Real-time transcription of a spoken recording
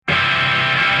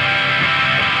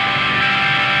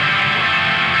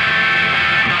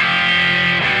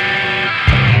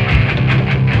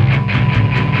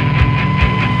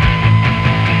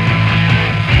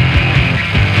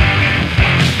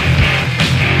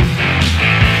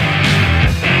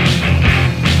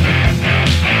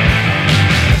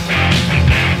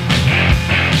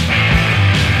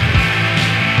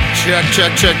Check,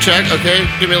 check, check, check. Okay,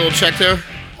 give me a little check there.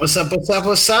 What's up, what's up,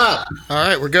 what's up? All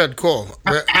right, we're good. Cool.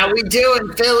 How we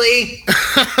doing, Philly?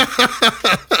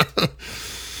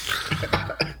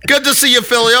 Good to see you,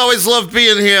 Philly. Always love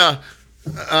being here.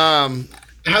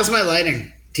 How's my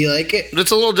lighting? Do you like it?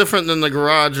 It's a little different than the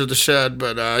garage or the shed,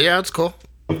 but yeah, it's cool.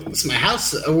 It's my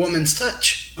house, a woman's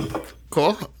touch.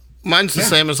 Cool. Mine's the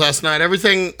same as last night.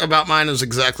 Everything about mine is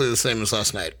exactly the same as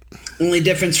last night. Only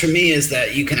difference for me is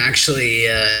that you can actually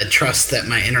trust that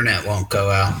my internet won't go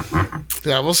out.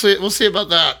 Yeah, we'll see. We'll see about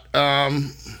that.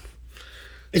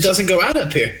 It doesn't go out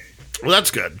up here. Well, that's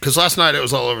good, because last night it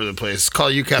was all over the place. Call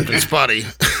you Captain Spotty.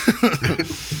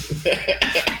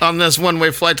 On this one-way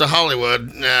flight to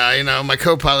Hollywood, my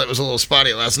co-pilot was a little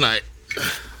spotty last night.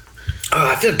 Oh,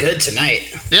 I feel good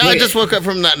tonight. Yeah, I just woke up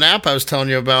from that nap I was telling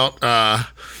you about,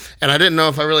 and I didn't know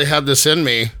if I really had this in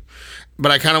me,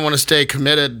 but I kind of want to stay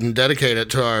committed and dedicated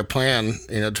to our plan,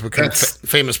 to become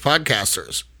famous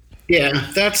podcasters. Yeah,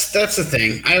 that's the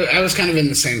thing. I was kind of in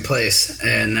the same place,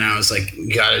 and then I was like,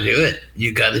 you got to do it.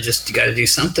 You got to do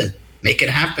something. Make it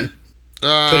happen.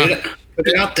 Put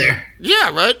it out there. Yeah,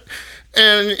 right.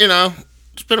 And,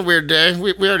 it's been a weird day.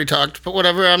 We already talked, but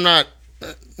whatever. I'm not,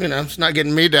 it's not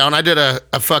getting me down. I did a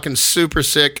fucking super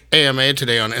sick AMA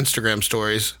today on Instagram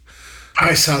stories.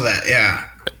 I saw that, yeah.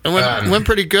 It went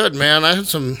pretty good, man. I had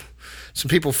some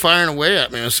people firing away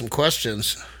at me with some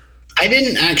questions. I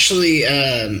didn't actually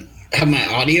have my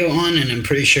audio on, and I'm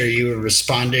pretty sure you were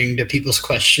responding to people's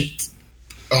questions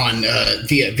on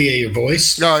via your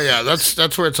voice. Oh yeah,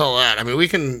 that's where it's all at. I mean, we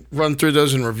can run through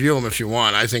those and review them if you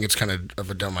want. I think it's kind of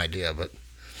a dumb idea, but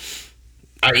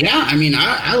yeah, I mean,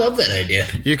 I love that idea.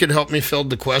 You could help me field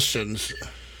the questions.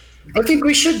 I think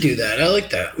we should do that. I like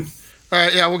that. All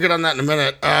right, yeah, we'll get on that in a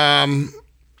minute.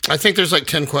 I think there's like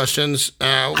 10 questions.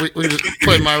 We just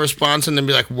play my response and then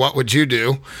be like, "What would you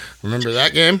do?" Remember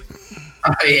that game?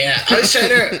 Oh yeah, I was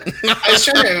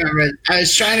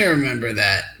trying to remember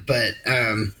that, but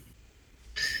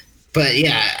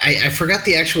yeah, I forgot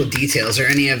the actual details or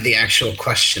any of the actual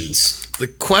questions. The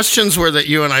questions were that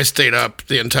you and I stayed up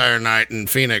the entire night in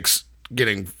Phoenix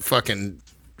getting fucking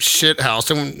shit housed.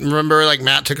 And remember, like,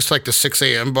 Matt took us to, like, the 6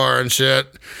 a.m. bar and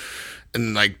shit,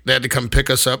 and like they had to come pick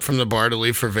us up from the bar to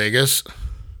leave for Vegas.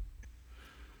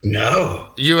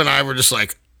 No, you and I were just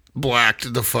like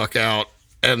blacked the fuck out.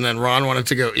 And then Ron wanted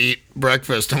to go eat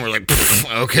breakfast, and we're like,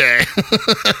 okay.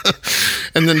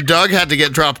 And then Doug had to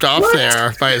get dropped off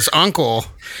there by his uncle.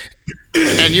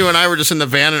 And you and I were just in the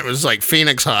van, and it was like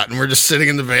Phoenix hot, and we're just sitting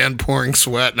in the van pouring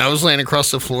sweat. And I was laying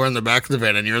across the floor in the back of the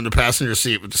van, and you're in the passenger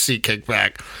seat with the seat kicked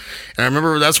back. And I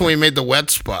remember that's when we made the wet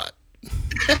spot.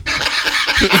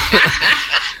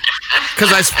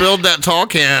 Because I spilled that tall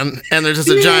can, and there's just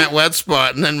a giant wet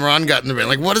spot, and then Ron got in the van,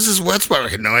 like, what is this wet spot? I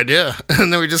had no idea.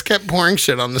 And then we just kept pouring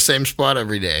shit on the same spot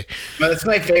every day. Well, that's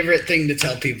my favorite thing to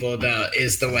tell people about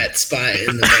is the wet spot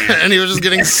in the van. And he was just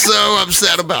getting so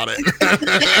upset about it.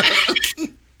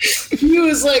 He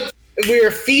was like, we were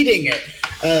feeding it.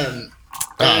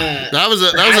 That was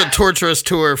a torturous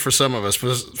tour for some of us.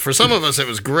 For some of us, it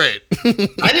was great.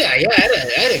 I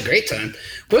had a great time.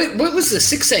 What was the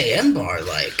 6 a.m. bar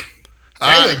like?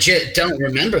 I legit don't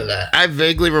remember that. I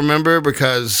vaguely remember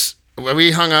because we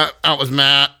hung out with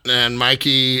Matt and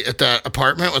Mikey at that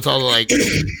apartment with all the like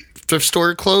thrift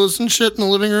store clothes and shit in the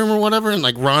living room or whatever. And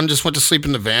like Ron just went to sleep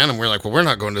in the van, and we're like, well, we're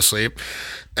not going to sleep.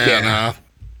 And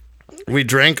we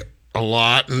drank a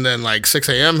lot, and then like 6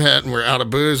 a.m. hit, and we're out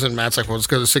of booze, and Matt's like, well, let's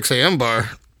go to the 6 a.m.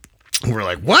 bar. And we're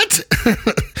like, what?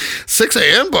 6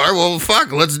 a.m. bar? Well,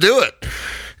 fuck, let's do it.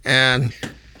 And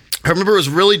I remember it was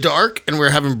really dark, and we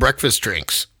were having breakfast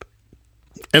drinks.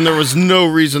 And there was no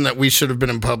reason that we should have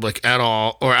been in public at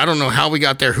all. Or I don't know how we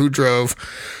got there, who drove.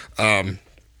 But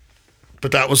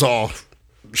that was all.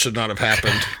 Should not have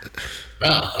happened.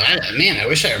 Oh, man, I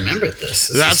wish I remembered this.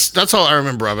 That's all I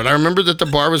remember of it. I remember that the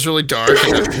bar was really dark.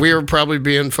 And we were probably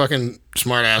being fucking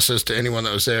smart asses to anyone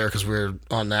that was there because we were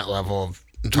on that level of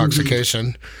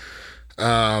intoxication.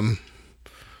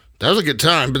 That was a good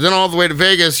time. But then all the way to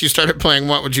Vegas, you started playing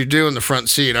What Would You Do in the front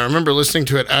seat. I remember listening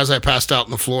to it as I passed out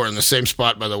on the floor in the same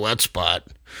spot by the wet spot.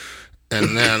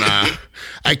 And then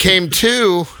I came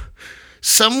to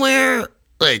somewhere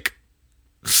like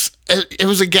it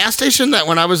was a gas station that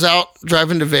when I was out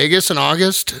driving to Vegas in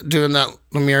August doing that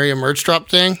Lemuria merch drop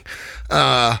thing,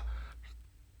 on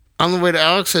the way to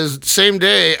Alex's, same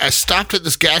day, I stopped at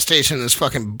this gas station in this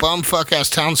fucking bumfuck ass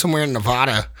town somewhere in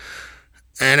Nevada.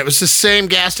 And it was the same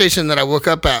gas station that I woke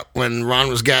up at when Ron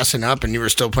was gassing up and you were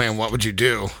still playing What Would You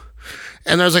Do?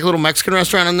 And there was like a little Mexican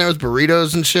restaurant in there with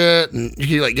burritos and shit. And you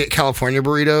could like get California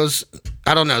burritos.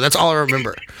 I don't know. That's all I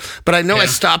remember. But I know I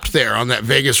stopped there on that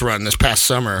Vegas run this past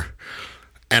summer,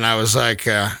 and I was like,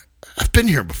 I've been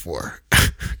here before.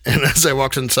 And as I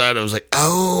walked inside, I was like,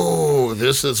 oh,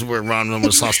 this is where Ron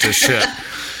almost lost his shit.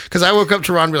 Because I woke up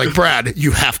to Ron and be like, Brad,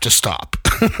 you have to stop.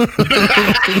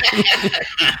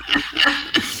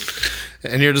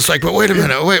 And you're just like, but wait a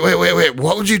minute. Wait.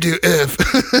 What would you do if?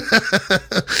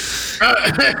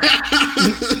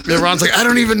 And Ron's like, I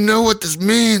don't even know what this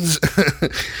means.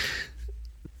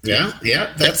 Yeah.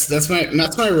 That's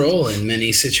my role in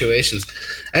many situations.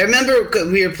 I remember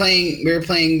we were playing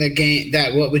the game,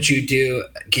 that What Would You Do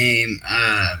game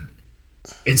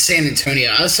in San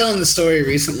Antonio. I was telling the story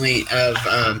recently of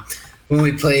when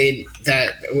we played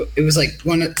that. It was like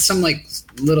some like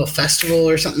little festival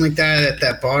or something like that at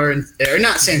that bar, or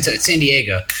not San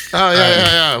Diego. Oh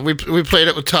yeah. We played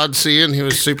it with Todd C, and he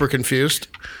was super confused.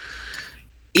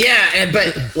 Yeah,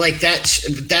 but like that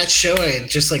show, I had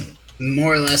just like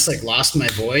more or less like lost my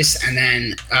voice, and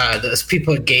then those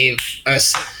people gave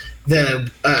us a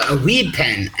weed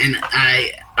pen, and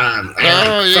I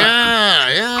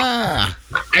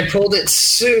pulled it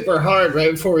super hard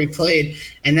right before we played,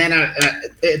 and then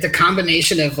the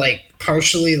combination of like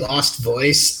partially lost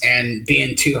voice and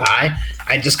being too high,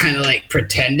 I just kind of like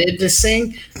pretended to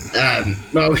sing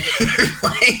while we were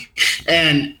playing,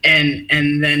 and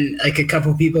then like a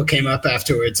couple people came up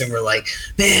afterwards and were like,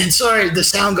 man, sorry, the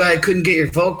sound guy couldn't get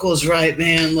your vocals right,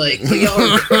 man, like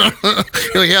y'all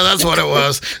You're like, yeah, that's what it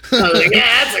was. I was like,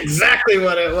 yeah, that's exactly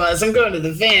what it was. I'm going to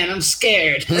the van, I'm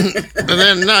scared. And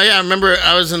then I remember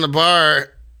I was in the bar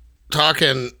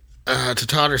talking to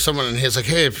Todd or someone, and he's like,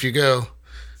 hey, if you go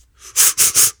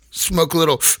smoke a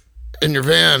little in your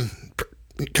van,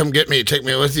 come get me, take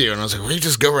me with you. And I was like, well, you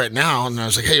just go right now. And I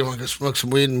was like, hey, you want to go smoke some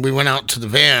weed? And we went out to the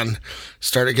van,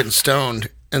 started getting stoned.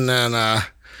 And then I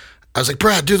was like,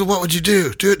 Brad, do the What Would You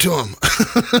Do? Do it to him.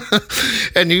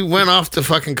 And you went off the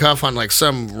fucking cuff on like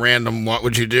some random What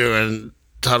Would You Do? And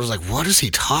Todd was like, what is he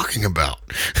talking about?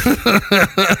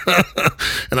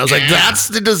 And I was like, that's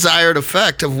the desired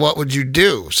effect of What Would You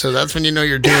Do? So that's when you know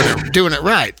you're doing it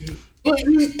right. Well,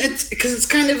 it's because it's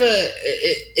kind of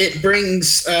it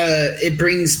brings the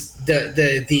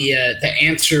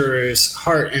answerer's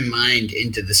heart and mind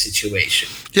into the situation.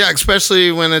 Yeah,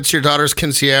 especially when it's your daughter's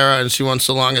quinceañera and she wants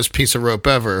the longest piece of rope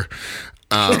ever.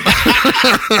 I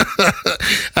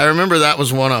remember that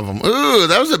was one of them. Ooh,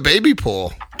 that was a baby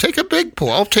pool. Take a big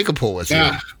pool. I'll take a pool with you.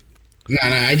 No,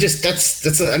 I just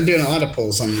I'm doing a lot of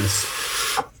pulls on this.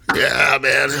 Yeah,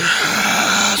 man.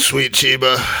 Sweet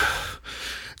Chiba.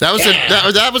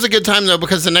 That was a good time though,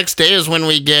 because the next day is when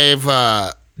we gave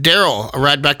Daryl a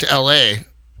ride back to LA,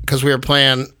 because we were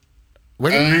playing.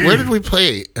 Where did we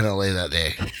play in LA that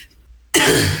day?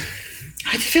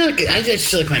 I just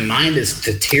feel like my mind is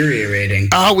deteriorating.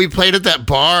 Oh, we played at that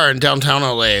bar in downtown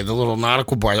LA, the little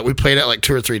nautical bar that we played at like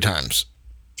 2 or 3 times.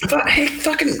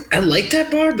 I like that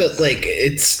bar, but like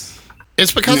it's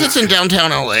because it's in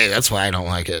downtown LA. That's why I don't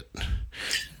like it.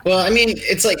 Well, I mean,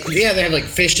 it's like, yeah, they have like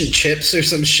fish and chips or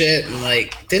some shit, and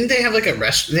like, didn't they have like a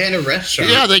restaurant? They had a restaurant.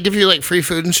 Yeah, they give you like free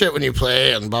food and shit when you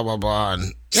play, and blah blah blah.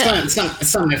 And it's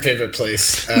not my favorite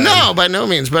place. No, by no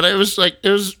means. But it was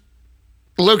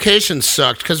location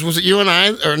sucked, because was it you and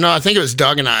I, or no? I think it was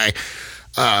Doug and I.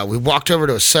 We walked over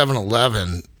to a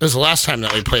 7-Eleven. It was the last time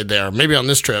that we played there, maybe on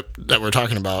this trip that we're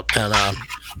talking about, and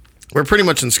we're pretty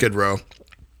much in Skid Row.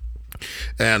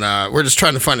 And we're just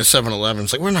trying to find a 7-Eleven.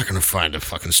 It's like, we're not going to find a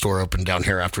fucking store open down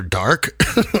here after dark.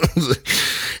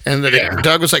 And then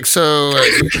Doug was like so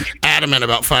adamant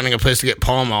about finding a place to get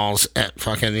Pall Malls at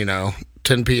fucking,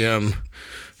 10 p.m.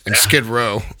 in Skid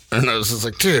Row. And I was just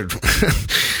like, dude,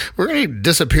 we're going to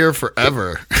disappear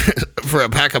forever for a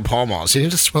pack of Pall Malls. You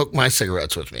need to smoke my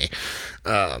cigarettes with me.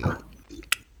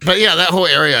 But yeah, that whole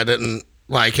area I didn't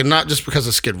like. And not just because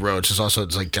of Skid Row.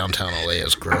 It's like downtown LA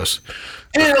is gross.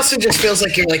 And it also just feels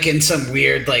like you're like in some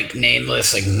weird, like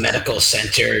nameless, like medical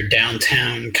center,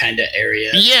 downtown kind of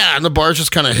area. Yeah, and the bar's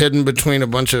just kind of hidden between a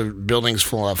bunch of buildings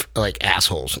full of like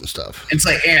assholes and stuff. It's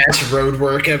like, it's road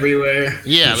work everywhere.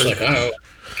 Yeah. It's like, no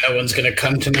one's going to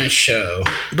come to my show.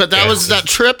 But that was that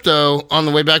trip, though, on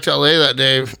the way back to LA that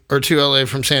day, or to LA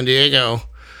from San Diego.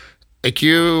 Like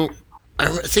I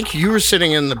think you were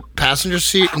sitting in the passenger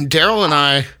seat, and Daryl and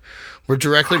I were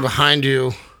directly behind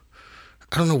you.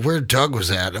 I don't know where Doug was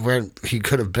at, where he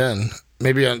could have been.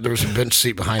 Maybe there was a bench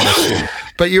seat behind us.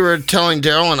 But you were telling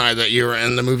Daryl and I that you were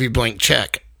in the movie Blank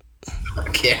Check.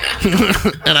 Yeah.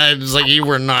 And I was like, you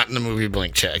were not in the movie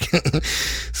Blank Check.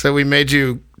 So we made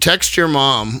you text your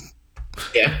mom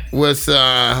with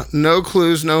no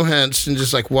clues, no hints, and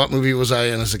just like, what movie was I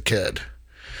in as a kid?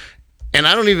 And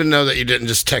I don't even know that you didn't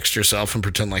just text yourself and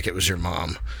pretend like it was your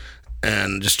mom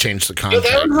and just change the contact.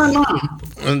 That was my mom.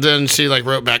 And then she like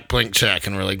wrote back blank check,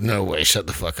 and we're like, no way, shut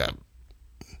the fuck up.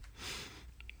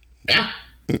 Yeah,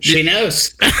 she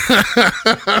knows. I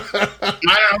don't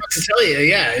know what to tell you.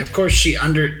 Yeah, of course she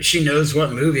knows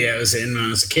what movie I was in when I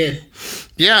was a kid.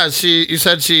 Yeah, you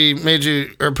said she made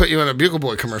you or put you in a Bugle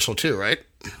Boy commercial too, right?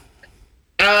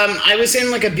 I was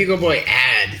in like a Bugle Boy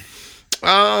ad.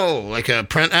 Oh, like a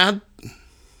print ad?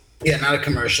 Yeah, not a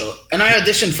commercial. And I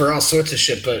auditioned for all sorts of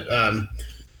shit, but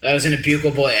I was in a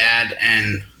Bugle Boy ad,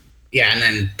 and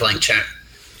then blank check.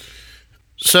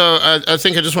 So I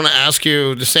think I just want to ask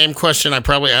you the same question I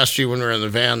probably asked you when we were in the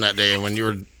van that day when you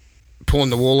were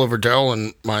pulling the wool over Daryl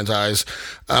in Mind's Eyes.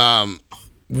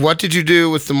 What did you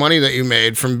do with the money that you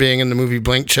made from being in the movie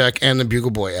Blank Check and the Bugle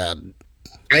Boy ad?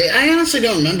 I honestly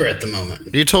don't remember at the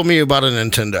moment. You told me you bought a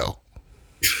Nintendo.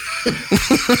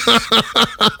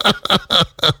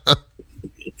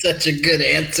 Such a good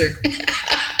answer.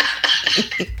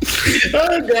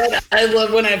 Oh God, I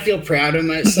love when I feel proud of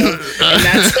myself. And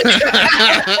that's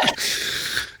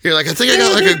You're like, I think I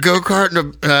got like a go-kart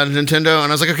and a Nintendo,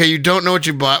 and I was like, okay, you don't know what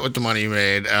you bought with the money you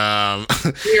made.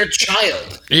 You're a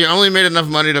child. You only made enough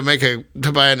money to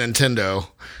buy a Nintendo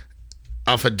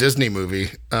off a Disney movie.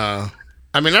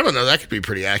 I mean, I don't know. That could be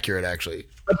pretty accurate, actually.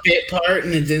 A bit part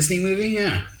in a Disney movie,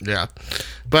 yeah. Yeah,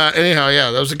 but anyhow,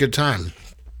 yeah, that was a good time.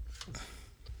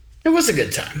 It was a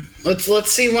good time.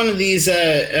 Let's see one of these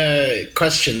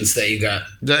questions that you got.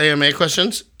 The AMA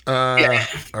questions. Yeah.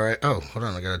 All right. Oh, hold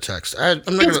on. I got a text. I'm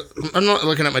not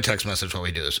looking at my text message while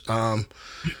we do this.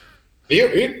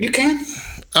 You can.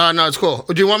 No, it's cool.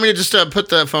 Do you want me to just put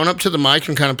the phone up to the mic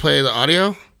and kind of play the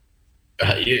audio?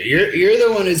 You're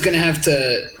the one who's gonna have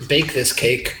to bake this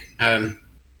cake.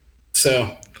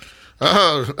 So.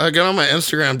 Oh, again on my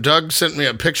Instagram, Doug sent me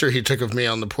a picture he took of me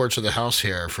on the porch of the house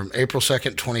here from April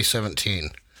 2nd,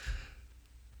 2017.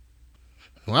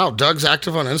 Wow, Doug's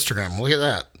active on Instagram. Look at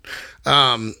that.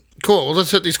 Cool. Well,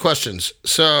 let's hit these questions.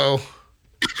 So,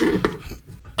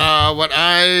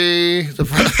 I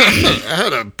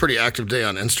had a pretty active day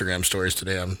on Instagram stories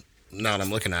today. Now that I'm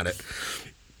looking at it.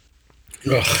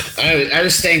 Ugh, I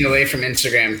was staying away from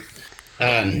Instagram.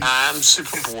 I'm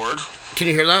super bored. Can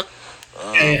you hear that?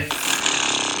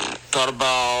 Thought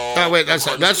about. Oh wait,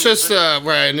 that's just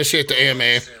where I initiate the AMA.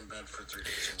 It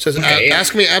says,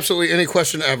 ask me absolutely any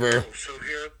question ever.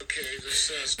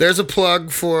 There's a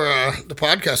plug for the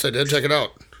podcast I did. Check it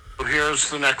out. Here's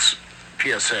the next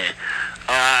PSA.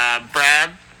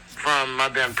 Brad from my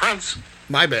band Prince.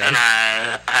 My band. And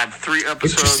I have 3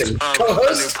 episodes of a new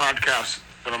Co-host? podcast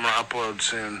that I'm going to upload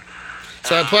soon.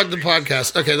 So I plugged the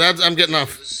podcast. Okay, I'm getting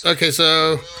off. Okay,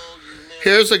 so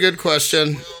here's a good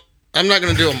question. I'm not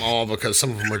going to do them all because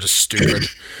some of them are just stupid.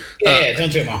 Yeah,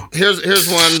 don't do them all. Here's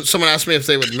one. Someone asked me if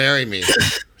they would marry me,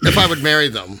 if I would marry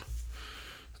them.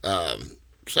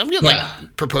 So I'm getting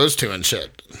proposed to and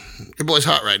shit. Your boy's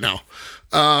hot right now.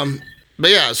 But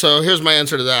yeah, so here's my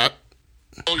answer to that.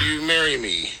 Will you marry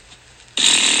me?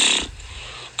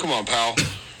 Come on, pal.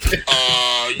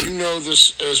 You know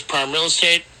this is prime real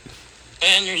estate,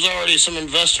 and there's already some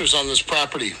investors on this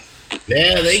property.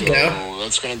 Yeah, there you go.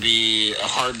 That's going to be a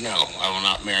hard no. I will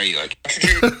not marry you.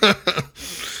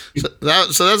 So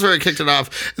that's where I kicked it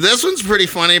off. This one's pretty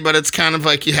funny, but it's kind of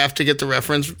like you have to get the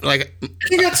reference. Like, I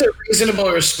think that's a reasonable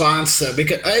response, though,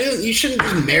 because you shouldn't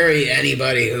just marry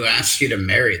anybody who asks you to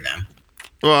marry them.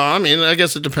 Well, I mean, I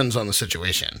guess it depends on the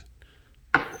situation.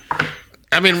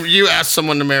 I mean, you asked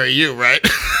someone to marry you, right?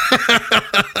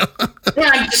 Yeah,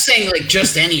 I'm just saying, like,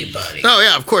 just anybody. Oh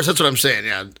yeah, of course. That's what I'm saying.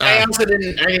 Yeah. I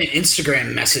didn't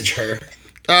Instagram message her.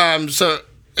 So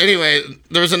anyway,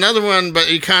 there was another one, but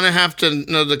you kind of have to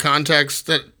know the context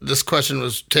that this question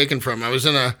was taken from. I was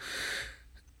in a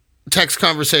text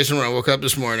conversation when I woke up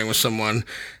this morning with someone,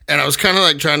 and I was kind of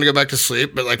like trying to go back to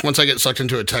sleep, but like once I get sucked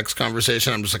into a text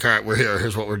conversation, I'm just like, all right, we're here.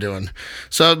 Here's what we're doing.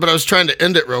 So, but I was trying to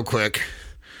end it real quick.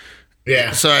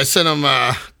 Yeah. So I sent him,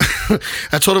 I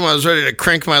told him I was ready to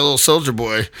crank my little soldier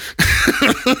boy.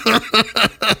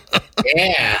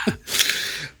 Yeah.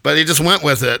 But he just went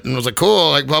with it and was like,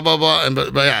 cool, like blah, blah, blah. And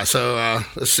but yeah, so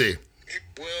let's see.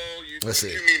 Well, Let's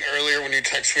see. You mean earlier when you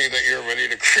text me that you're ready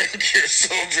to crank your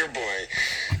soldier boy.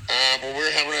 Well,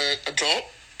 we're having an adult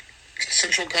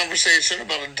consensual conversation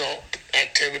about adult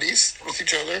activities with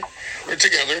each other or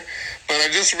together. But I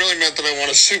just really meant that I want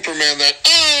a Superman that...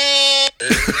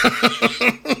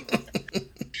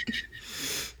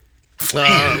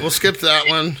 We'll skip that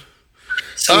one.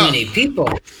 So many people.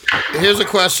 Here's a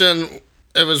question.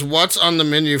 It was, what's on the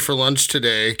menu for lunch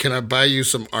today? Can I buy you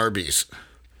some Arby's?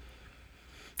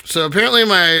 So apparently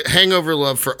my hangover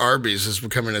love for Arby's is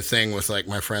becoming a thing with like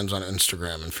my friends on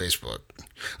Instagram and Facebook.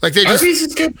 Like they just, Arby's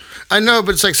is good. I know,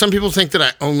 but it's like some people think that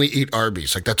I only eat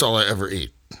Arby's. Like that's all I ever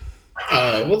eat.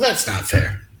 Well, that's not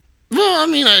fair. Well, I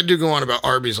mean, I do go on about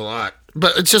Arby's a lot,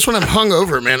 but it's just when I'm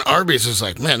hungover, man. Arby's is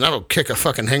like, man, that'll kick a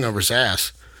fucking hangover's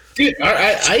ass. Dude,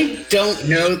 I don't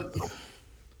know.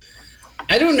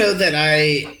 I don't know that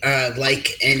I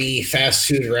like any fast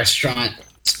food restaurant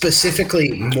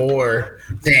specifically more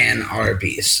than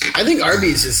Arby's. I think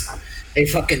Arby's is a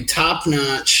fucking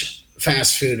top-notch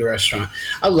fast food restaurant.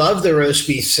 I love the roast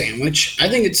beef sandwich. I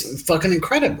think it's fucking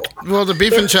incredible. Well, the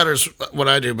beef and cheddar's what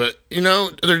I do, but you know,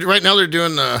 right now they're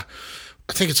doing I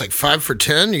think it's like 5 for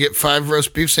 $10. You get 5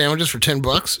 roast beef sandwiches for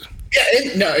 $10. Yeah,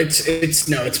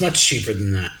 it's much cheaper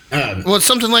than that. Well, it's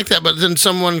something like that, but then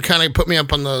someone kind of put me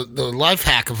up on the life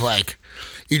hack of like,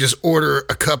 you just order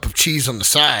a cup of cheese on the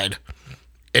side,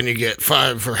 and you get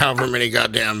 5 for however many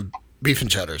goddamn beef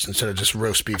and cheddars instead of just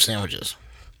roast beef sandwiches.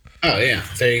 Oh yeah,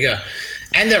 there you go.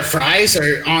 And their fries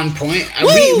are on point.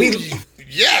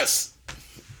 Yes.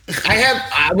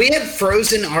 We have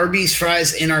frozen Arby's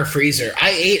fries in our freezer.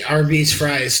 I ate Arby's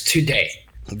fries today.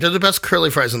 They're the best curly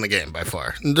fries in the game by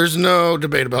far. There's no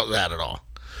debate about that at all.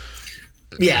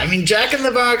 Yeah, I mean Jack in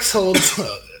the Box holds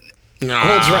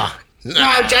Nah.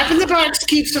 No, Jack in the Box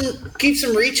keeps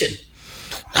them reaching.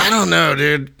 I don't know,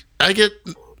 dude. I get,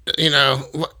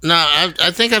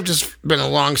 I think I've just been a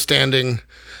long-standing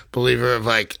believer of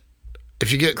like,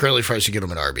 if you get curly fries, you get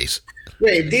them at Arby's.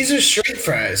 Wait, these are straight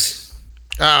fries.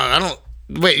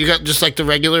 Wait, you got just like the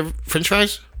regular French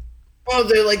fries? Well,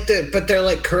 they're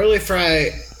like curly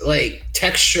fry, like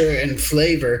texture and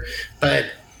flavor, but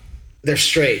they're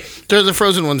straight. They're the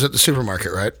frozen ones at the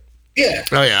supermarket, right? Yeah.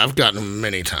 Oh yeah, I've gotten them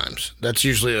many times. That's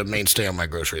usually a mainstay on my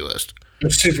grocery list. They're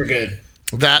super good.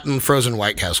 That and frozen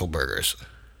White Castle burgers.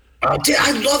 Oh, dude,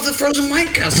 I love the frozen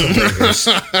White Castle burgers.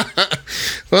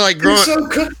 Well, like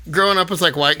growing up with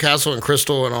like White Castle and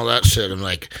Crystal and all that shit, I'm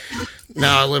like,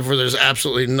 now I live where there's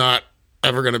absolutely not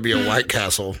ever going to be a White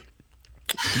Castle.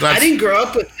 I didn't grow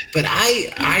up with it, but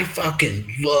I fucking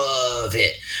love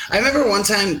it. I remember one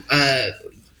time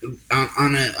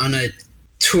on a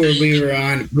tour we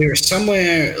were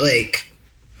somewhere like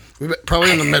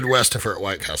probably in the Midwest if we're at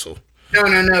White Castle. No,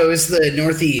 it was the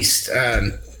Northeast.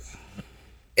 I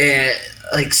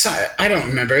don't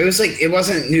remember. It was like it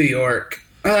wasn't New York.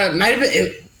 It might have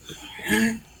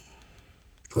been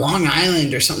Long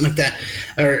Island or something like that,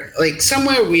 or like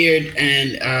somewhere weird.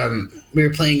 And we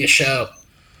were playing a show,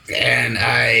 and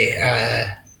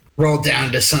I rolled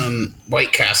down to some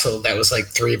White Castle that was like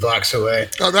 3 blocks away.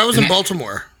 Oh, that was in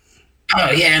Baltimore.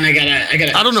 Oh yeah, and I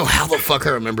got. I don't know how the fuck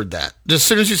I remembered that. Just as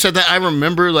soon as you said that, I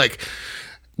remember like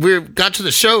we got to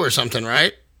the show or something,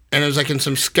 right? And it was like in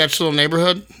some sketch little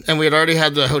neighborhood, and we had already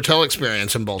had the hotel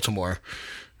experience in Baltimore.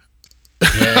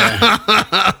 Yeah.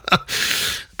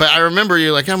 But I remember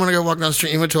you like, I'm gonna go walk down the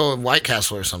street. You went to a White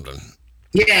Castle or something.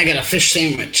 Yeah, I got a fish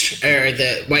sandwich, or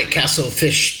the White Castle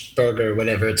fish burger,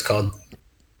 whatever it's called.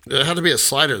 It had to be a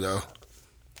slider, though.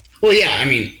 Well, yeah, I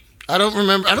mean... I don't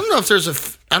remember. I don't know if there's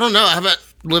I don't know. I haven't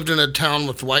lived in a town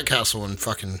with White Castle and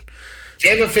fucking... They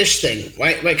have a fish thing.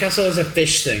 White Castle has a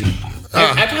fish thing.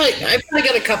 I probably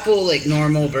got a couple, like,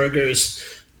 normal burgers,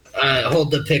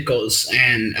 hold the pickles,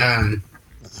 and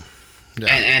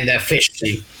the fish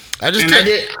thing. I didn't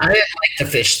like the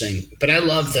fish thing, but I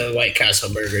love the White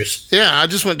Castle burgers. Yeah, I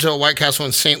just went to a White Castle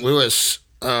in St. Louis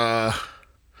not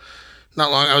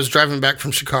long. I was driving back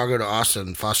from Chicago to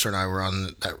Austin. Foster and I were on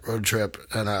that road trip,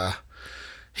 and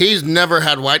he's never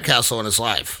had White Castle in his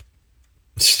life.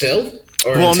 Still?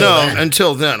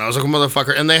 Until then. I was like,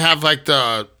 motherfucker. And they have like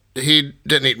he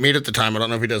didn't eat meat at the time. I don't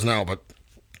know if he does now, but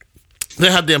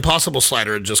they had the Impossible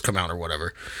slider had just come out or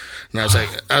whatever. And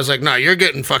I was like, no, you're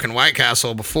getting fucking White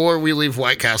Castle before we leave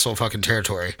White Castle fucking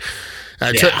territory.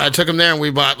 I took him there and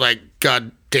we bought like,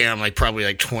 goddamn, like probably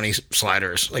like 20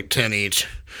 sliders, like 10 each.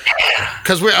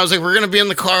 Because I was like, we're going to be in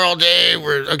the car all day.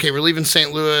 We're leaving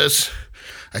St. Louis.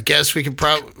 I guess we could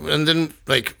probably, and then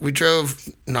like we drove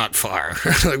not far.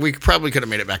 Like we probably could have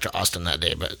made it back to Austin that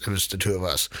day, but it was the two of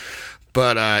us.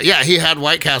 But yeah, he had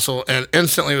White Castle and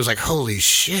instantly was like, holy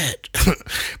shit.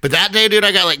 But that day, dude,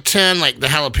 I got like 10, like the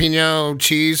jalapeno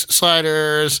cheese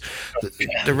sliders,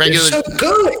 the regular. They're so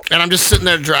good. And I'm just sitting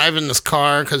there driving this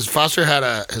car because Foster had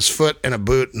his foot in a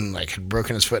boot and like had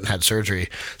broken his foot and had surgery.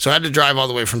 So I had to drive all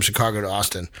the way from Chicago to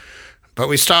Austin. But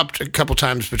we stopped a couple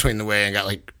times between the way and got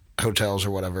like hotels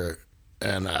or whatever.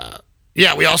 And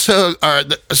yeah, we also are.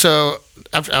 So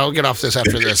I'll get off this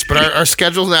after this. But our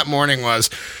schedule that morning was.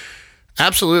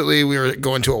 Absolutely, we were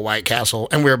going to a White Castle,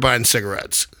 and we were buying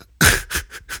cigarettes.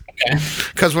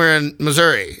 because we're in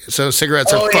Missouri, so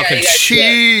cigarettes are fucking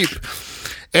cheap.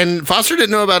 And Foster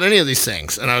didn't know about any of these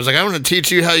things. And I was like, I'm going to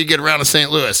teach you how you get around to St.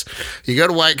 Louis. You go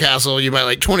to White Castle, you buy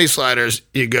like 20 sliders,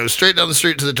 you go straight down the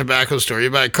street to the tobacco store,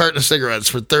 you buy a carton of cigarettes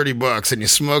for $30, and you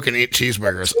smoke and eat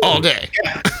cheeseburgers all day.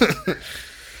 Yeah.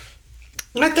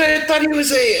 I thought he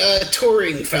was a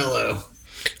touring fellow.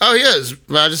 Oh, he is.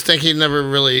 But I just think he never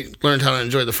really learned how to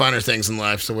enjoy the finer things in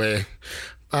life the way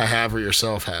I have or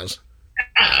yourself has.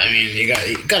 I mean, you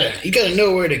gotta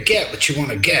know where to get what you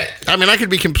want to get. I mean, I could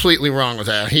be completely wrong with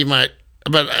that. He might,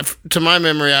 but to my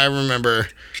memory, I remember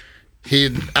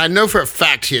I know for a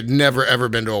fact he had never ever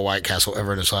been to a White Castle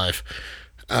ever in his life.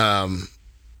 The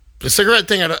cigarette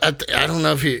thing, I don't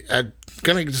know if I'm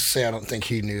gonna just say I don't think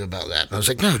he knew about that. And I was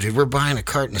like, no, dude, we're buying a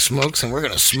carton of smokes and we're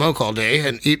gonna smoke all day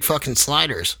and eat fucking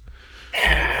sliders.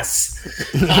 Yes.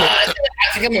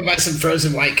 I think I'm gonna buy some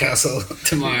frozen White Castle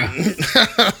tomorrow.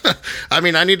 I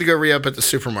mean, I need to go re-up at the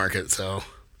supermarket, so.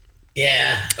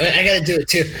 Yeah, I gotta do it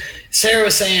too. Sarah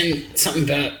was saying something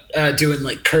about doing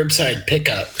like curbside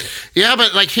pickup. Yeah,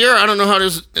 but like here, I don't know how it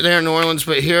is there in New Orleans,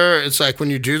 but here it's like when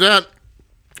you do that,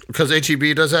 because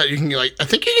HEB does that, you can I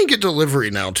think you can get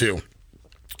delivery now too.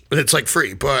 But it's like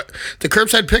free. But the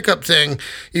curbside pickup thing,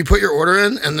 you put your order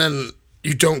in and then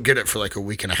you don't get it for like a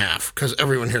week and a half because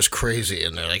everyone here's crazy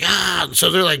and they're like, so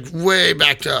they're like way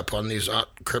backed up on these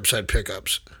curbside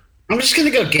pickups. I'm just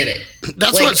going to go get it.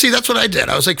 That's what I did.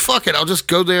 I was like, fuck it. I'll just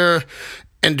go there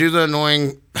and do the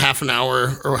annoying half an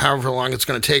hour or however long it's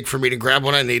going to take for me to grab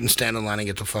what I need and stand in line and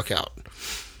get the fuck out.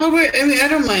 I mean, I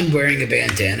don't mind wearing a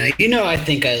bandana. I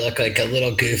think I look like a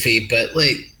little goofy, but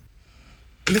like,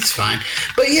 it's fine.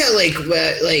 But yeah, like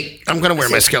I'm going to wear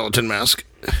my skeleton mask.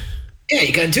 Yeah,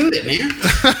 you gotta do it, man.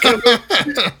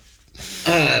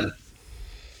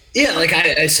 Yeah, like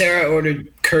Sarah ordered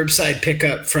curbside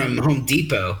pickup from Home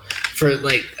Depot for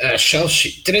like a shelf.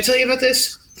 Did I tell you about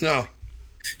this? No.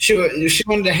 She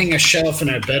wanted to hang a shelf in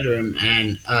her bedroom,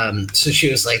 and so she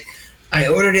was like, "I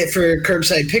ordered it for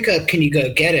curbside pickup. Can you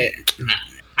go get it?" And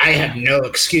I have no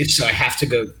excuse, so I have to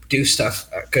go do stuff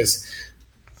because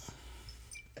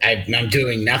I'm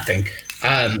doing nothing.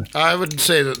 I would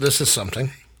say that this is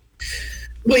something.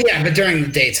 Well, yeah, but during the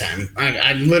daytime,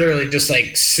 I'm literally just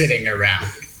like sitting around,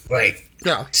 like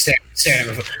staring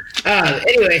at my phone.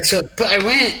 Anyway, but I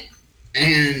went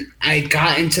and I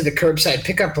got into the curbside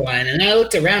pickup line, and I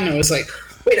looked around and I was like,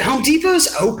 "Wait, Home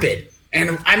Depot's open,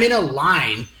 and I'm in a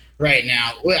line right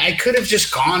now. I could have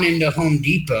just gone into Home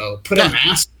Depot, put a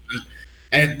mask on,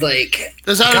 and like."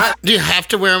 Do you have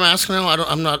to wear a mask now?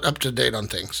 I'm not up to date on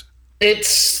things.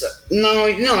 It's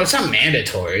it's not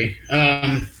mandatory.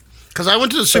 Because I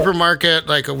went to the supermarket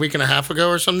like a week and a half ago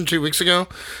or something, 2 weeks ago,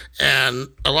 and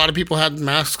a lot of people had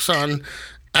masks on.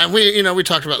 And we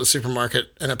talked about the supermarket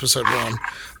in episode 1,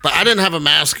 but I didn't have a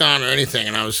mask on or anything,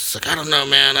 and I was just like, I don't know,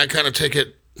 man. I kind of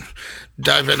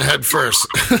dive in head first.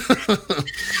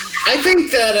 I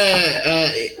think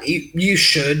that you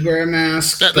should wear a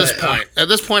mask at this point. At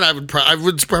this point, I'm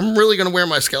really going to wear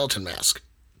my skeleton mask.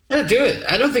 Yeah, do it.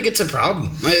 I don't think it's a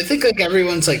problem. I think like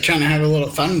everyone's like trying to have a little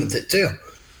fun with it too.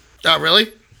 Oh,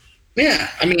 really? Yeah,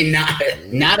 I mean,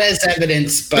 not as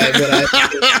evidenced by what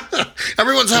I.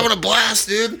 Everyone's having a blast,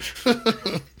 dude.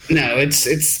 No,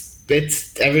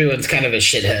 it's everyone's kind of a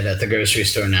shithead at the grocery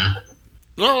store now.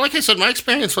 Well, like I said, my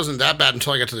experience wasn't that bad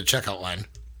until I got to the checkout line.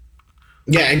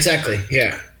 Yeah, exactly.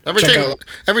 Yeah,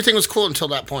 everything was cool until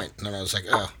that point, and then I was like,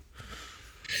 oh.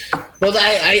 Well,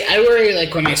 I worry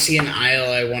like when I see an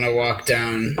aisle I want to walk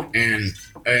down and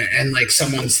like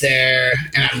someone's there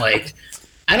and I'm like,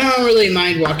 I don't really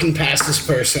mind walking past this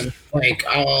person. Like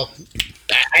I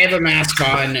have a mask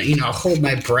on, I'll hold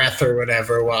my breath or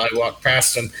whatever while I walk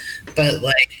past them. But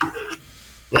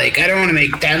like I don't want to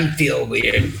make them feel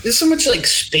weird. There's so much like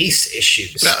space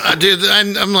issues. Dude,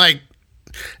 I'm like,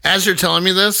 as you're telling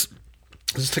me this,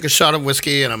 I just took a shot of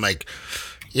whiskey and I'm like,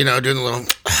 doing a little,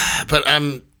 but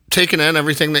I'm taking in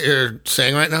everything that you're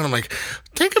saying right now. And I'm like,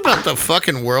 think about the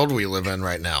fucking world we live in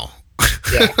right now.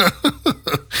 Yeah.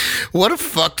 What a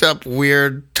fucked up,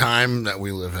 weird time that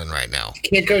we live in right now. You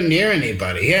can't go near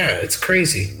anybody. Yeah, it's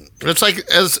crazy. It's like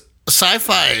a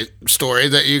sci-fi story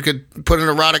that you could put an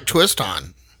erotic twist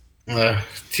on.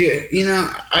 It's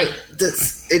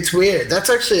weird. That's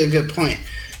actually a good point.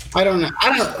 I don't know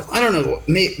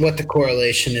what the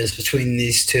correlation is between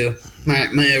these two. My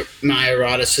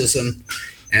eroticism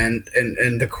and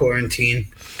the quarantine.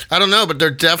 I don't know, but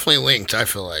they're definitely linked, I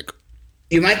feel like.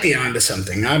 You might be onto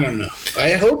something. I don't know.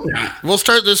 I hope not. We'll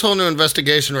start this whole new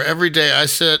investigation where every day I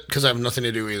sit, because I have nothing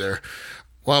to do either,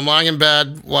 while I'm lying in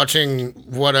bed watching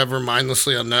whatever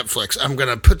mindlessly on Netflix, I'm going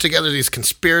to put together these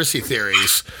conspiracy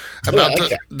theories about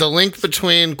the link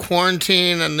between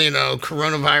quarantine and,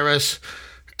 coronavirus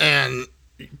and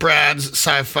Brad's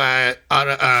sci-fi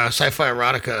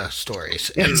erotica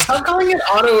stories. And stop calling it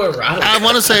autoerotic. I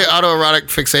want to say autoerotic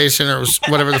fixation or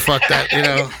whatever the fuck that,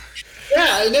 Yeah,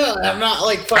 I know. I'm not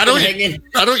like fucking hanging.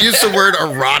 I don't use the word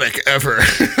erotic ever.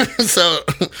 So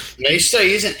you start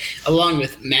using along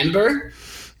with member.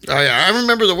 Oh yeah, I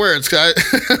remember the words. 'Cause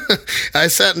I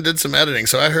sat and did some editing,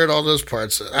 so I heard all those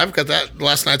parts. I've got that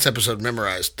last night's episode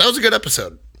memorized. That was a good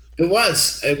episode. It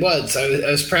was. I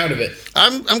was proud of it.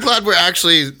 I'm glad we're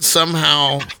actually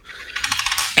somehow,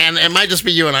 and it might just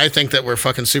be you and I think that we're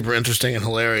fucking super interesting and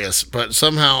hilarious, but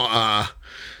somehow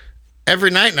every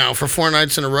night now for 4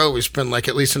 nights in a row we spend like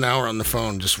at least an hour on the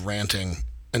phone just ranting,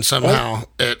 and somehow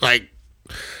it like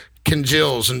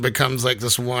congeals and becomes like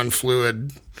this one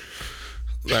fluid.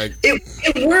 Like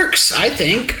it works, I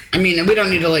think. I mean, we don't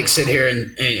need to like sit here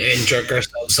and jerk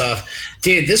ourselves off,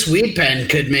 dude. This weed pen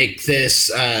could make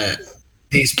these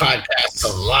podcasts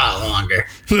a lot longer.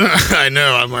 I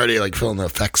know. I'm already like feeling the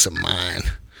effects of mine.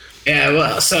 Yeah,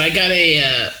 well, so I got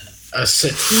a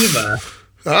sativa.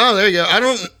 Oh, there you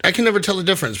go. I can never tell the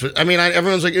difference. But I mean,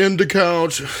 everyone's like indica,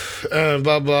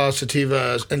 blah blah,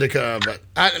 sativa, indica. But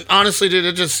honestly, dude,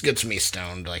 it just gets me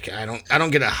stoned. Like I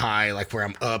don't get a high like where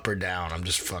I'm up or down. I'm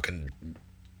just fucking.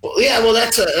 Well, yeah, well,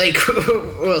 that's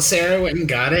well, Sarah went and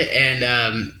got it,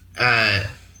 and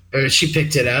or she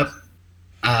picked it up,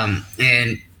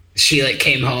 and she like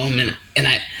came home, and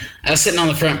I was sitting on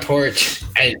the front porch,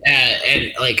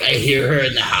 and like I hear her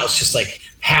in the house just like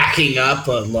hacking up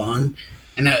a lawn.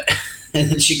 And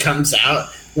then she comes out,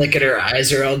 like, her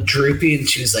eyes are all droopy, and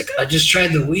she was like, I just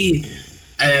tried the weed.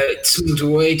 I smoked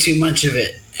way too much of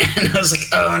it. And I was like,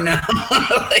 oh, no.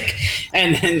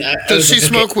 And then does she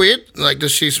smoke weed? Like,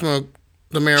 does she smoke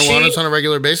the marijuana on a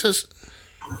regular basis?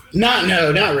 Not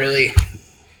really.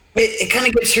 It kind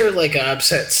of gives her, like, an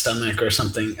upset stomach or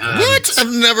something. What?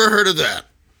 I've never heard of that.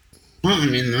 Well, I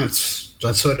mean, that's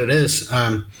what it is.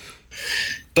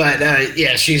 But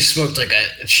yeah, she smoked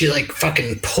she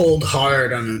fucking pulled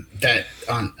hard on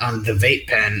the vape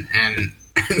pen, and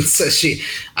so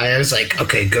I was like,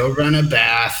 okay, go run a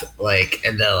bath, like,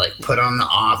 and then like put on The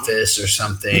Office or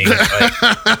something.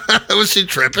 Like, was she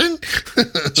tripping?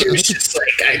 She was just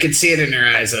like, I could see it in her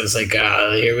eyes. I was like,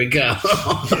 oh, here we go.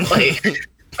 Like,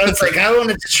 I was like, I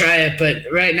wanted to try it, but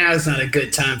right now is not a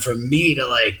good time for me to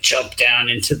like jump down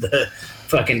into the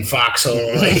fucking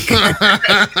foxhole. Like,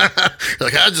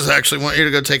 I just actually want you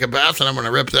to go take a bath, and I'm going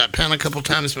to rip that pen a couple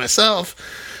times myself.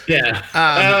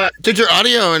 Yeah. Dude, your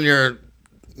audio and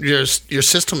your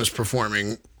system is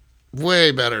performing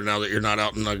way better now that you're not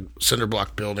out in a cinder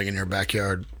block building in your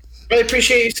backyard. I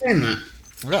appreciate you saying that.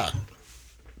 Yeah.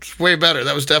 It's way better.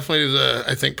 That was definitely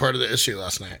I think part of the issue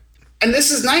last night. And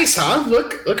this is nice, huh?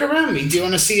 Look around me. Do you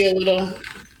want to see a little?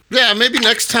 Yeah, maybe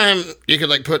next time you could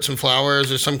like put some flowers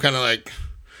or some kind of like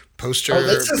poster. Oh,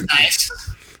 this is nice.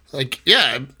 Like,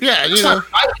 yeah,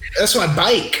 that's my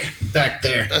bike back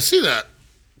there. I see that.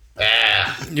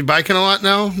 Yeah. You biking a lot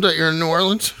now that you're in New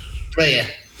Orleans? Oh,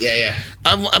 yeah.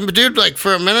 I'm a dude, like,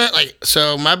 for a minute, like,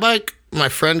 so my bike, my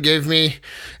friend gave me,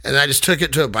 and I just took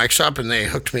it to a bike shop, and they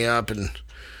hooked me up and,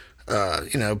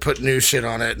 put new shit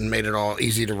on it and made it all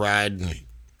easy to ride. And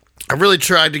I really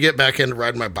tried to get back into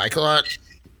riding my bike a lot.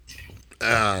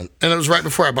 And it was right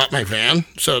before I bought my van,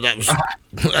 so that was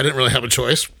I didn't really have a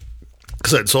choice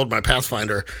because I'd sold my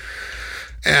Pathfinder.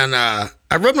 And I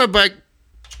rode my bike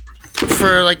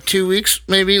for like 2 weeks,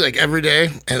 maybe, like every day,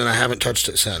 and then I haven't touched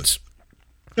it since.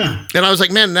 Yeah. And I was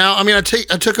like, man, now, I mean, I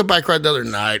took a bike ride the other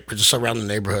night, just around the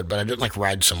neighborhood, but I didn't like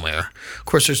ride somewhere. Of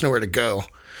course, there's nowhere to go.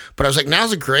 But I was like,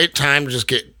 now's a great time to just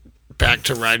get back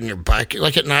to riding your bike.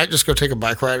 Like at night, just go take a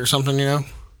bike ride or something, you know?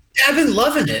 Yeah, I've been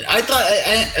loving it. I thought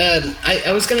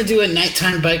I was gonna do a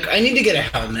nighttime bike. I need to get a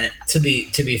helmet to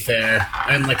be fair,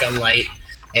 and like a light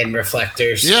and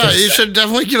reflectors. Yeah, you should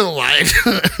definitely get a light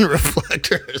and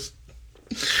reflectors.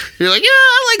 You're like, yeah,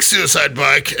 I like suicide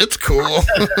bike. It's cool.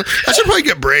 I should probably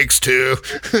get brakes too.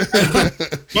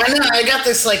 Why not? I got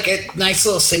this like a nice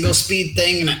little single speed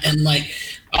thing, and like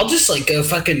I'll just like go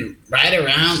fucking ride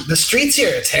around. The streets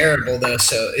here are terrible though,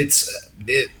 so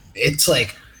it's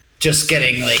like just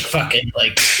getting like fucking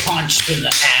like punched in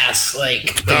the ass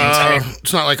like the entire.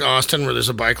 It's not like Austin where there's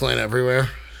a bike lane everywhere.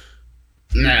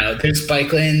 No, there's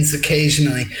bike lanes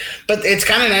occasionally, but it's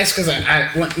kind of nice because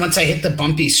I once I hit the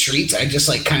bumpy streets, I just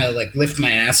like kind of like lift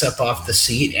my ass up off the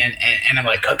seat and I'm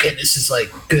like, okay, this is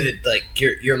like good. Like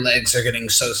your legs are getting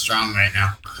so strong right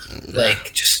now.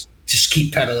 Like just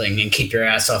keep pedaling and keep your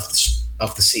ass off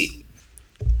off the seat.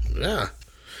 Yeah.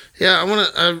 Yeah,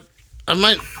 I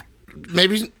might,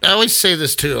 maybe, I always say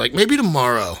this too, like maybe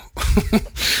tomorrow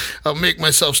I'll make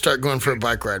myself start going for a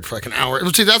bike ride for like an hour.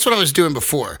 See, that's what I was doing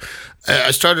before.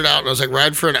 I started out and I was like,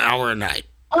 ride for an hour a night.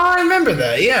 Oh, I remember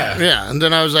that, yeah. Yeah, and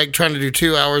then I was like trying to do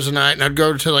 2 hours a night, and I'd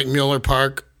go to like Mueller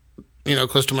Park,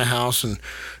 close to my house, and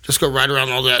just go ride around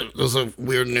those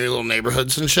weird new little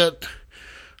neighborhoods and shit.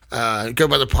 Go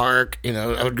by the park,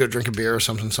 I would go drink a beer or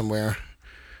something somewhere.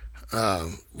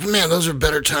 Man, those are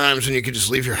better times when you could just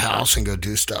leave your house and go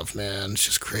do stuff, man. It's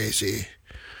just crazy.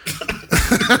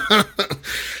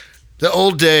 The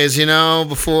old days,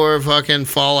 before fucking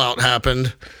Fallout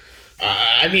happened.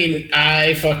 I mean,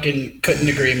 I fucking couldn't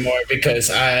agree more because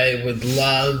I would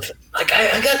love. Like,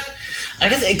 I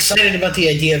got excited about the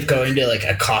idea of going to like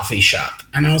a coffee shop,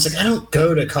 and I was like, I don't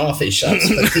go to coffee shops.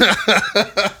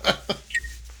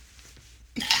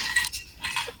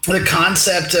 But the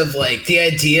concept of like the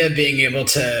idea of being able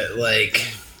to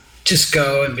like just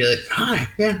go and be like, hi,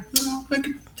 yeah, I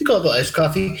could go have iced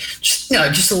coffee.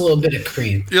 Just a little bit of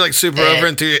cream. You're like super over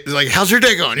into like, how's your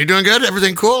day going? You doing good?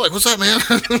 Everything cool? Like, what's up, man?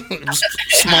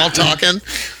 Small talking.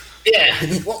 Yeah.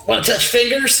 Want to touch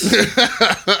fingers?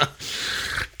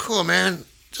 Cool, man.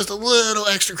 Just a little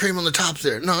extra cream on the top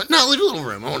there. No, leave a little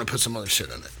room. I want to put some other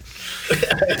shit in it.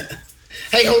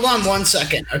 Hey, hold on 1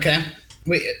 second, okay?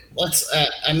 Wait,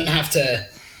 I'm gonna have to.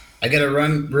 I gotta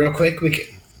run real quick.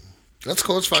 That's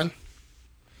cool. It's fine.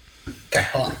 Okay,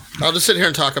 hold on. I'll just sit here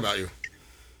and talk about you.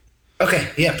 Okay,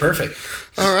 yeah, perfect.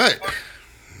 All right.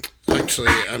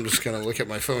 Actually, I'm just going to look at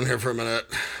my phone here for a minute.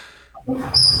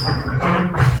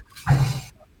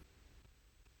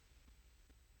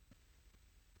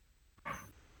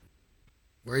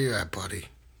 Where are you at, buddy?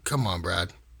 Come on,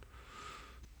 Brad.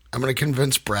 I'm going to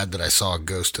convince Brad that I saw a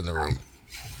ghost in the room.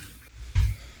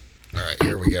 All right,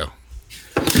 here we go.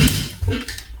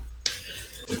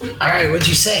 All right, what'd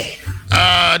you say?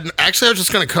 Actually, I was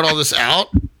just going to cut all this out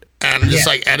and just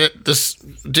like edit this.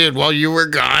 Dude, while you were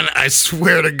gone, I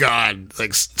swear to God,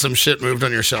 like some shit moved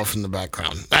on your shelf in the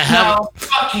background. No,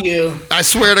 fuck you. I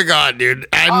swear to God, dude.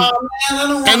 Man, I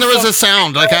don't and there was a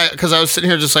sound, like because I was sitting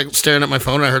here just like staring at my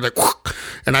phone, and I heard like,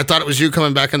 and I thought it was you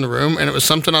coming back in the room, and it was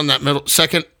something on that middle,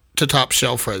 second to top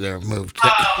shelf right there moved.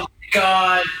 Oh,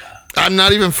 God. I'm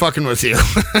not even fucking with you.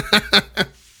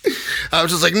 I was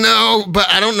just like, no, but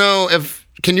I don't know if,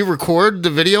 can you record the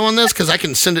video on this? Because I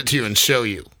can send it to you and show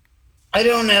you. I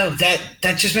don't know.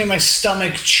 That just made my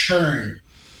stomach churn.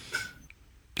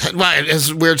 Why?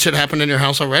 Has weird shit happened in your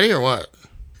house already or what?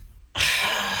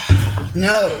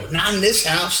 No, not in this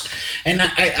house. And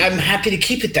I'm happy to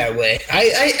keep it that way.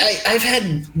 I've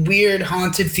had weird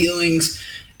haunted feelings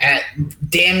at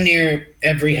damn near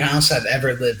every house I've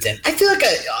ever lived in. I feel like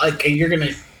you're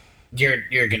gonna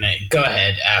go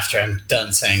ahead after I'm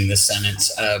done saying this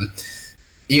sentence.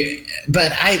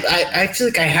 But I feel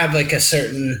like I have like a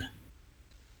certain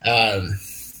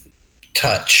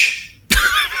touch.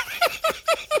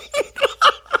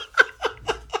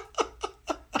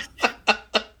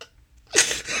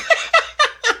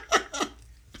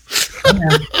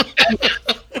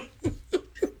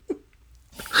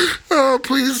 Oh,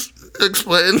 please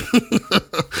explain.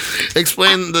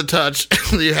 Explain the touch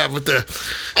that you have with the.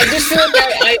 I just feel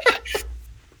like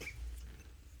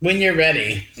when you're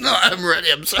ready. No, I'm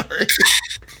ready. I'm sorry.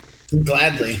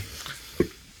 Gladly.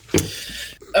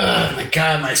 Oh my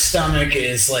God, my stomach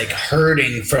is like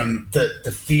hurting from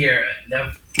the fear.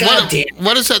 God damn.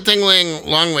 What is that thing laying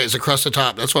long ways across the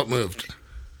top? That's what moved.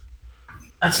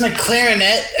 That's my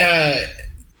clarinet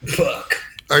book.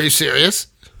 Are you serious?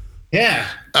 Yeah.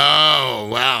 Oh,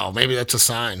 wow. Maybe that's a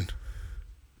sign.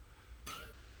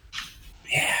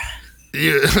 Yeah.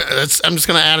 I'm just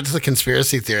going to add it to the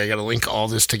conspiracy theory. I got to link all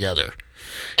this together.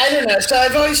 I don't know. So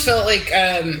I've always felt like,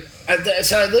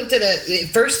 so I looked at it.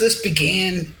 First, this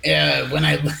began when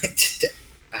I looked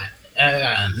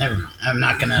never mind. I'm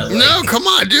not going to. No, come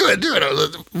on. Do it.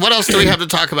 What else do we have to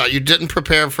talk about? You didn't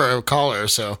prepare for a caller,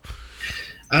 so.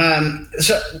 I'm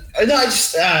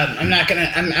not going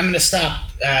to, I'm going to stop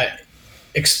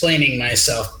explaining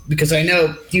myself because I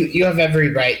know you have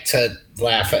every right to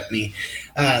laugh at me.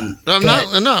 I'm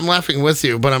laughing with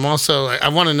you, but I'm also I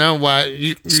want to know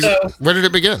why where did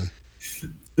it begin?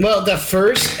 Well, the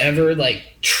first ever like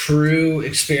true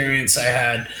experience I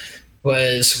had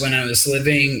was when I was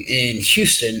living in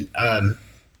Houston,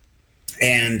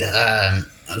 and I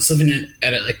was living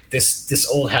at like this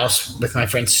old house with my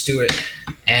friend Stuart,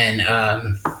 and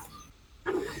I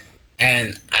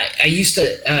used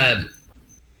to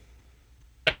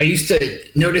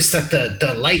notice that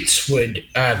the lights would.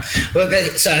 So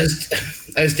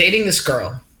I was dating this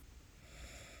girl,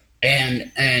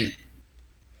 And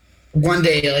one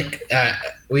day, like,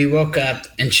 we woke up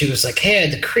and she was like, "Hey, I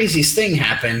had the craziest thing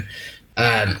happen.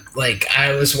 Like,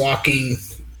 I was walking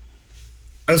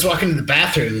to the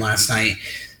bathroom last night,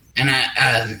 and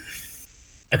I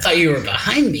thought you were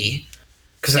behind me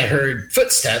because I heard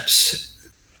footsteps,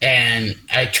 and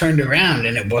I turned around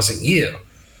and it wasn't you."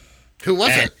 Who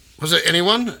was it? Was it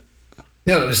anyone?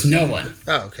 No, it was no one.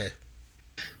 Oh, okay.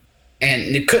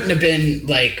 And it couldn't have been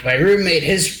like my roommate.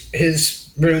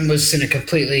 His room was in a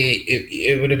completely.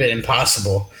 It would have been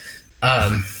impossible.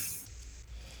 And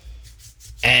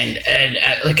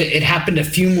like it happened a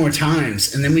few more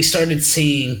times, and then we started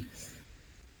seeing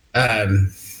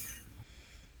the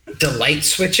light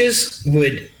switches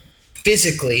would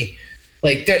physically,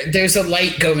 like there's a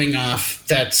light going off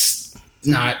that's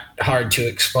not hard to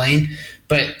explain,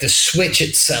 but the switch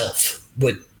itself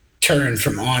would turn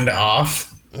from on to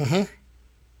off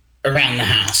around the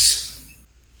house.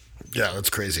 Yeah, that's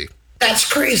crazy.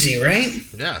 That's crazy, right?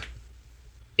 Yeah.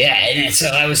 Yeah, and so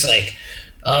I was like,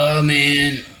 oh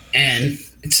man. And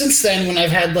since then, when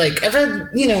I've had,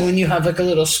 you know, when you have like a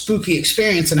little spooky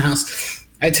experience in a house,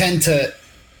 I tend to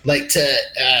like to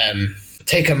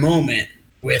take a moment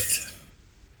with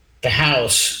the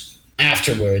house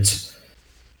afterwards.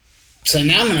 So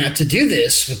now I'm going to have to do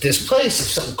this with this place if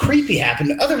something creepy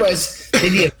happened. Otherwise,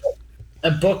 maybe a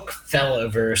book fell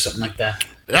over or something like that.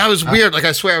 That was weird. Like,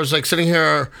 I swear, I was like sitting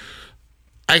here.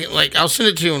 I'll send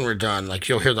it to you when we're done. Like,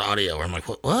 you'll hear the audio. I'm like,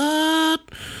 what?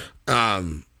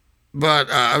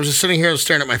 But I was just sitting here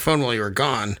staring at my phone while you were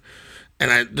gone,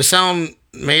 and the sound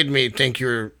made me think you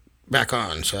were back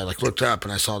on. So I like looked up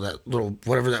and I saw that little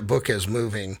whatever that book is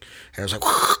moving, and it was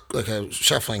like a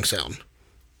shuffling sound.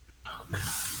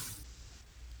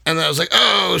 And then I was like,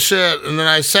 oh shit! And then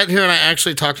I sat here and I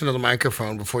actually talked into the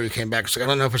microphone before you came back. So I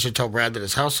don't know if I should tell Brad that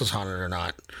his house is haunted or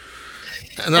not.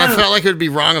 And then I felt like it would be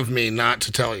wrong of me not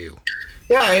to tell you.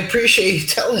 Yeah, I appreciate you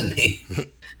telling me.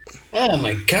 Oh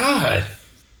my god.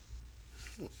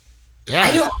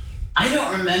 Yeah. I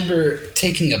don't remember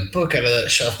taking a book out of that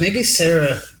shelf. Maybe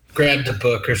Sarah grabbed a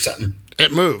book or something.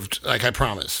 It moved, like I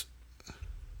promise.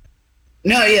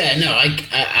 No, yeah, no,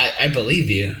 I believe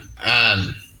you.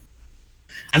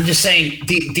 I'm just saying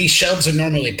these shelves are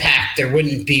normally packed. There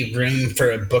wouldn't be room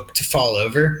for a book to fall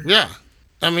over. Yeah.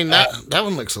 I mean, that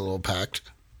one looks a little packed.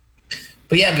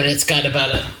 But yeah, but it's got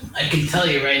I can tell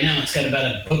you right now, it's got about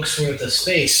a book's worth of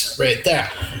space right there.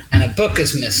 And a book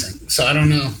is missing. So I don't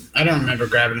know. I don't remember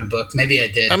grabbing a book. Maybe I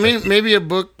did. I mean, maybe a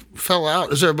book fell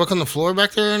out. Is there a book on the floor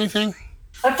back there or anything?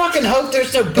 I fucking hope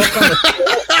there's no book on the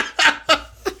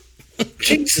floor.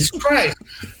 Jesus Christ.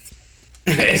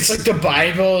 It's like the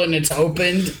Bible and it's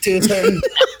opened to a certain...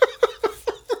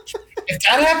 If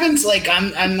that happens, like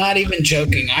I'm not even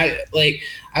joking.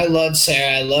 I love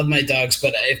Sarah, I love my dogs,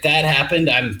 but if that happened,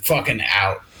 I'm fucking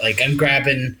out. Like I'm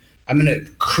gonna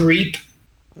creep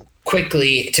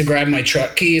quickly to grab my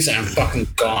truck keys and I'm fucking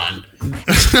gone.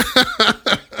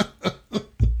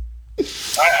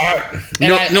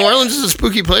 New Orleans is a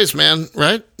spooky place, man,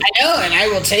 right? I know, and I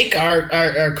will take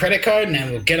our credit card and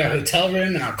I will get a hotel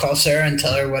room and I'll call Sarah and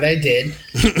tell her what I did.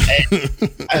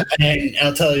 and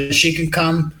I'll tell her she can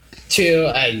come too,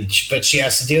 but she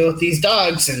has to deal with these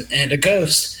dogs and a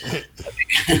ghost.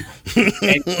 And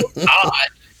God,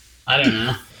 I don't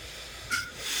know.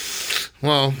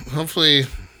 Well, hopefully,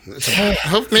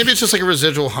 maybe it's just like a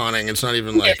residual haunting. It's not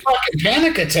even like a fucking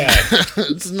panic attack.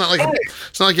 It's not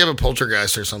like you have a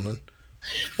poltergeist or something.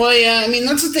 Well, yeah, I mean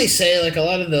that's what they say. Like a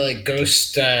lot of the like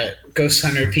ghost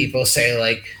hunter people say,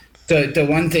 like the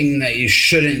one thing that you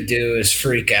shouldn't do is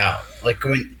freak out. Like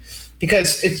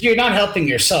because you're not helping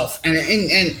yourself, and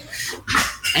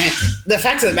the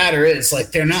fact of the matter is,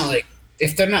 like they're not like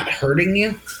if they're not hurting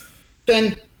you,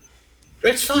 then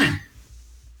it's fine.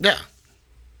 Yeah.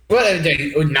 What are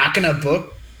they knocking a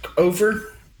book over?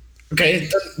 Okay,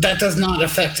 that does not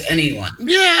affect anyone.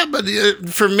 Yeah, but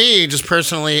for me, just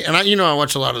personally, and I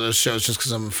watch a lot of those shows just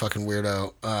because I'm a fucking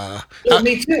weirdo.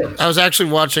 Me too. I was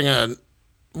actually watching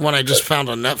one I just found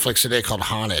on Netflix today called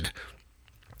Haunted,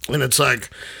 and it's like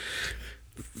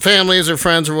families or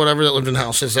friends or whatever that lived in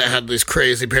houses that had these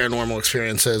crazy paranormal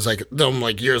experiences, like them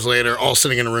like years later, all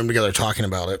sitting in a room together talking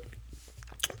about it.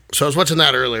 So I was watching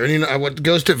that earlier, and what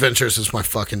Ghost Adventures is my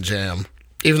fucking jam,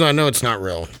 even though I know it's not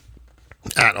real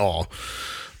at all.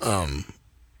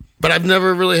 But I've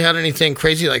never really had anything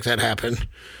crazy like that happen.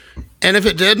 And if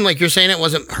it did, and like you're saying, it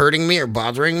wasn't hurting me or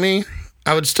bothering me,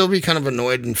 I would still be kind of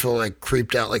annoyed and feel like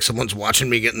creeped out, like someone's watching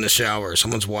me get in the shower, or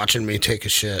someone's watching me take a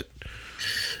shit.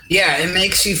 Yeah, it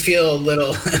makes you feel a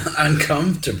little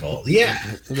uncomfortable.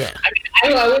 Yeah. Yeah.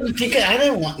 I wouldn't think I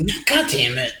don't want. God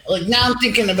damn it! Like now, I'm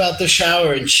thinking about the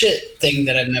shower and shit thing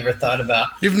that I've never thought about.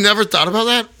 You've never thought about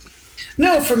that?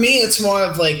 No, for me, it's more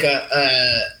of like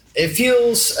it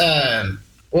feels.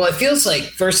 Well, it feels like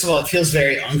first of all, it feels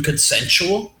very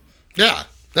unconsensual. Yeah,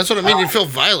 that's what I mean. You feel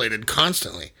violated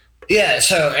constantly. Yeah.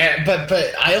 So, but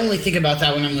I only think about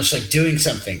that when I'm just like doing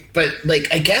something. But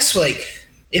like, I guess like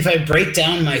if I break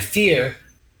down my fear,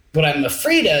 what I'm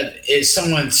afraid of is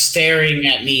someone staring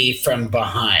at me from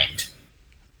behind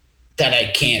that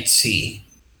I can't see.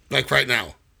 Like right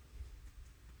now.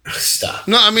 Stop.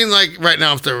 No, I mean like right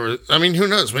now. If there were, I mean, who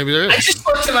knows? Maybe there is. I just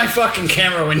looked at my fucking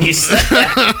camera when you said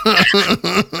that.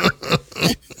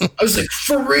 I was like,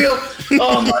 for real?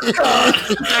 Oh my god.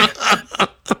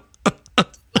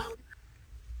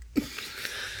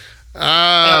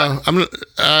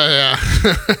 Yeah.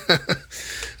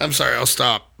 I'm sorry, I'll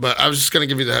stop. But I was just gonna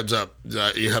give you the heads up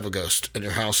that you have a ghost and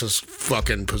your house is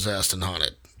fucking possessed and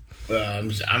haunted.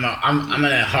 I'm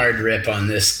gonna hard rip on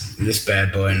this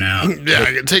bad boy now.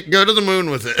 Yeah, go to the moon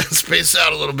with it. Space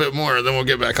out a little bit more, then we'll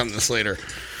get back on this later.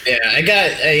 Yeah, I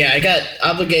got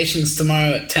obligations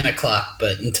tomorrow at 10:00.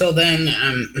 But until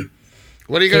then,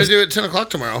 What are you gonna do at 10:00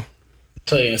 tomorrow? I'll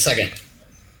tell you in a second.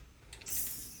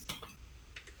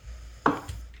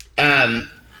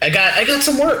 I got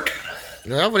some work.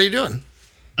 Yeah, what are you doing?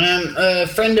 A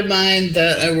friend of mine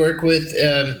that I work with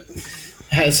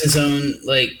has his own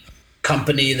like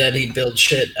company that he builds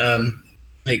shit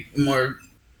like more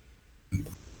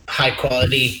high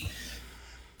quality,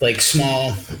 like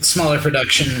smaller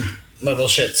production level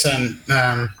shit. Some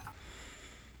I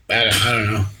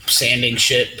don't know, sanding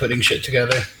shit, putting shit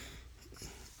together.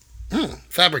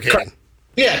 Fabricating.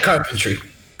 Carpentry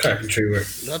work.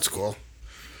 That's cool.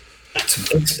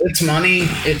 It's money.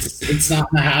 It's not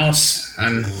in the house.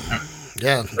 I'm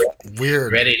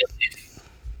weird. ready to.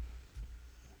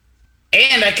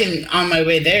 And I can, on my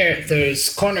way there,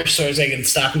 there's corner stores I can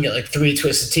stop and get like 3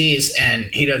 twisted teas, and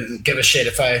he doesn't give a shit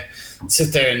if I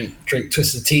sit there and drink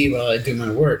twisted tea while I do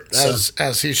my work.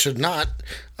 As he should not.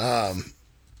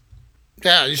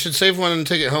 Yeah, you should save one and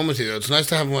take it home with you. It's nice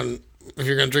to have one if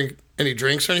you're going to drink any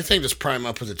drinks or anything. Just prime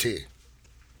up with a tea.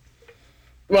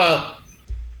 Well,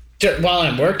 while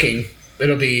I'm working,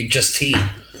 it'll be just tea.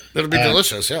 It'll be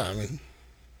delicious. Yeah, I mean.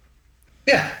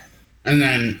 Yeah, and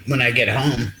then when I get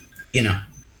home.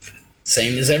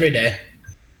 Same as every day.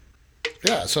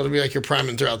 Yeah, so it'll be like you're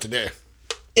priming throughout the day.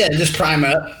 Yeah, just prime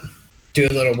up, do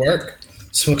a little work,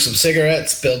 smoke some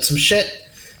cigarettes, build some shit.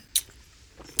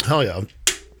 Hell yeah.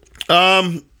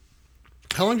 How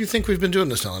long do you think we've been doing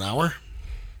this now? An hour?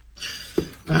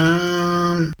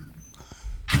 I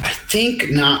think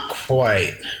not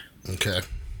quite. Okay.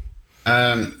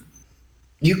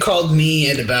 You called me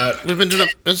at about... We've been doing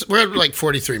we're at like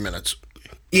 43 minutes.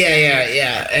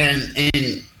 Yeah.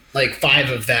 And like 5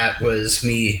 of that was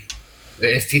me,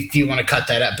 if you want to cut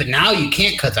that up. But now you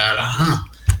can't cut that out,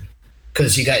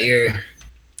 because you got your...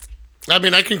 I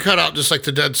mean, I can cut out just like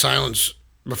the dead silence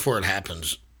before it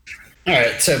happens. All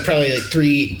right, so probably like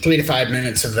 3 to 5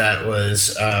 minutes of that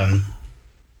was...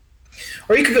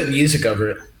 or you could put music over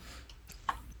it.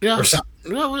 Yeah. Or something.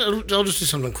 No, I'll just do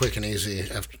something quick and easy.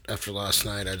 After last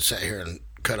night, I sat here and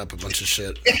cut up a bunch of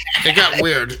shit. It got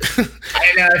weird.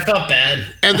 I know, I felt bad.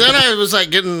 And then I was like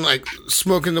getting like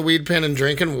smoking the weed pen and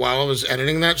drinking while I was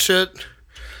editing that shit.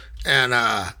 And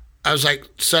I was like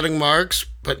setting marks,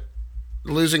 but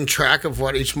losing track of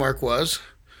what each mark was.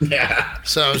 Yeah.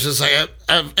 So I was just like,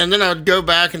 and then I would go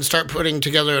back and start putting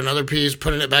together another piece,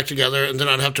 putting it back together, and then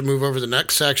I'd have to move over the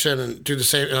next section and do the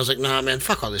same. And I was like, nah, man,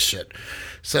 fuck all this shit.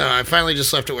 So I finally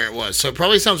just left it where it was. So it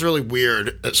probably sounds really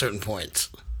weird at certain points.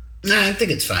 No, I think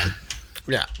it's fine.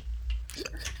 Yeah.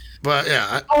 But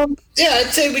yeah. I'd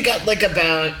say we got like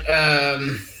about, I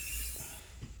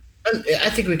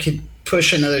think we could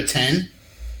push another 10.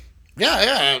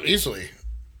 Yeah, easily.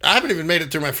 I haven't even made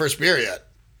it through my first beer yet.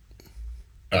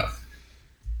 Oh.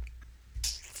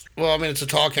 Well, I mean, it's a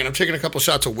tall can. I'm taking a couple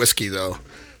shots of whiskey, though.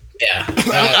 Yeah.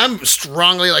 I'm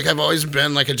strongly, like, I've always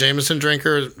been, like, a Jameson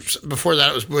drinker. Before that,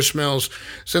 it was Bushmills.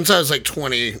 Since I was, like,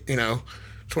 20,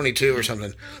 22 or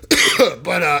something.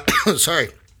 But,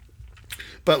 sorry.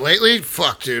 But lately,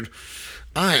 fuck, dude.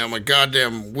 I am a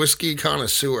goddamn whiskey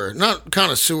connoisseur. Not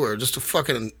connoisseur, just a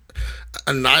fucking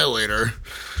annihilator.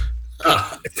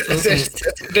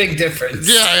 It's a big difference.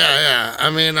 Yeah. I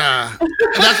mean,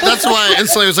 that's why I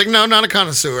instantly was like, no, not a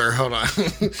connoisseur. Hold on.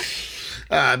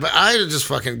 But I just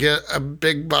fucking get a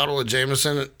big bottle of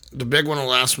Jameson. The big one will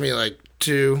last me like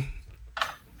 2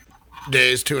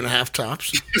 days, 2.5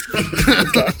 tops.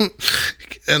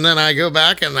 and then I go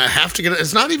back and I have to get it.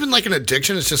 It's not even like an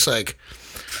addiction. It's just like,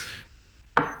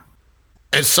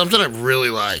 it's something I really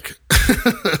like.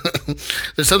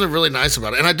 There's something really nice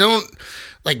about it. And I don't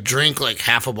like drink like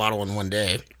half a bottle in one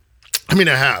day. I mean,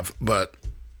 I have, but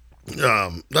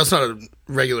that's not a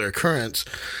regular occurrence.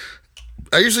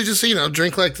 I usually just,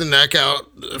 drink like the neck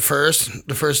out the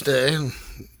first day. And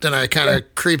then I kind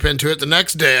of creep into it. The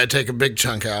next day I take a big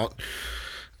chunk out.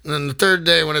 And then the third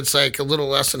day when it's like a little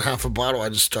less than half a bottle, I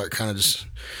just start kind of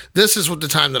this is what the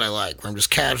time that I like, where I'm just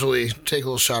casually take a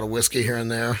little shot of whiskey here and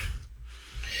there.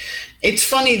 It's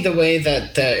funny the way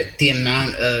that the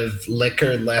amount of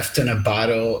liquor left in a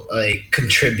bottle like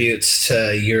contributes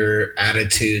to your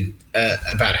attitude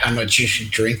about how much you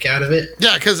should drink out of it.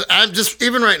 Yeah, because I'm just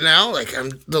even right now, like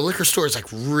the liquor store is like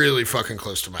really fucking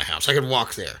close to my house. I could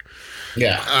walk there.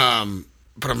 Yeah.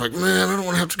 But I'm like, man, I don't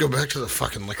want to have to go back to the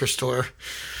fucking liquor store.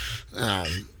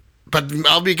 But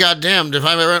I'll be goddamned if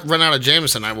I run out of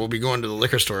Jameson, I will be going to the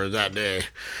liquor store that day.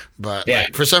 But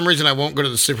like, for some reason, I won't go to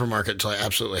the supermarket until I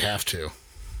absolutely have to.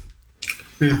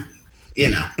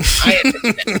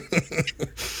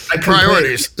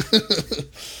 Priorities.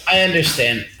 I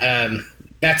understand.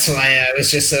 That's why I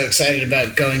was just so excited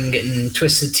about going and getting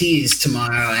Twisted Teas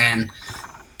tomorrow, and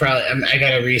probably I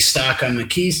got to restock on the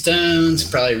Keystones.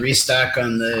 Probably restock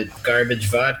on the garbage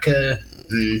vodka.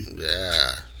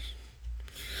 Yeah.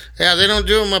 Yeah, they don't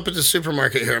do them up at the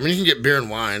supermarket here. I mean, you can get beer and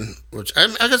wine, which I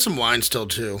got some wine still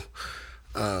too.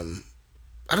 I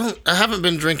haven't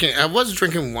been drinking. I was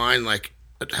drinking wine, like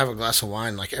have a glass of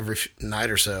wine like every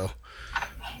night or so.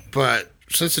 But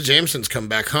since the Jamesons come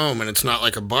back home and it's not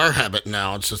like a bar habit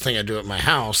now, it's a thing I do at my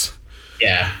house.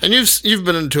 Yeah. And you've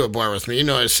been into a bar with me. You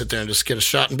know I sit there and just get a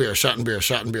shot and beer, shot and beer,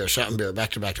 shot and beer, shot and beer,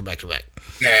 back to back to back to back.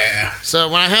 Yeah. So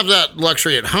when I have that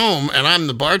luxury at home and I'm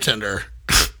the bartender,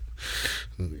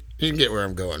 you can get where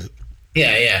I'm going.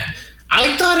 Yeah.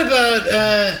 I thought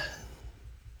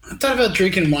about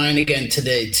drinking wine again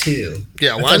today too.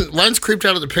 Yeah, wine's creeped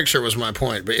out of the picture was my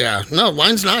point. But yeah, no,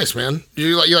 wine's nice, man.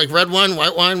 You like red wine,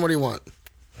 white wine? What do you want?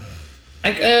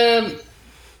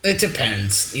 It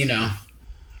depends,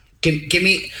 Give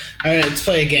me. All right, let's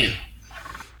play a game.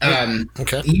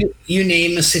 Okay. You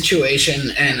name a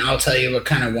situation, and I'll tell you what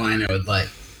kind of wine I would like.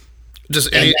 Just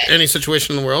any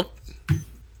situation in the world.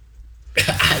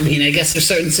 I mean, I guess there's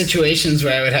certain situations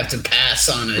where I would have to pass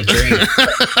on a drink.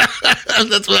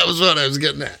 That's what I was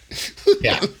getting at.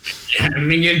 Yeah. I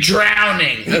mean, you're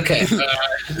drowning. Okay.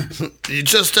 You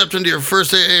just stepped into your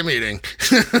first AA meeting.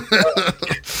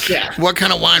 Yeah. What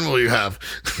kind of wine will you have?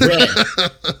 Red.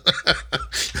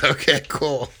 Okay,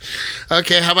 cool.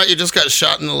 Okay, how about you just got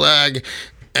shot in the leg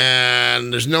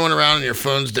and there's no one around and your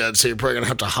phone's dead, so you're probably going to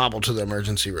have to hobble to the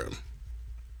emergency room.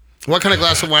 What kind of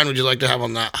glass of wine would you like to have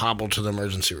on that hobble to the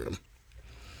emergency room?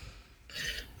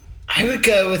 I would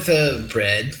go with a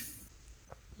red.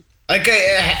 Like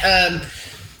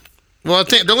well, I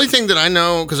think the only thing that I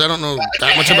know, because I don't know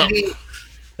that much about,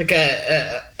 like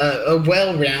a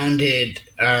well-rounded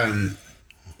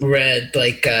red,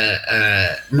 like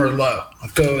Merlot. I'll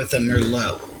go with a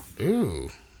Merlot. Ooh,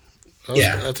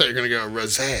 I thought you were gonna go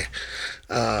rosé.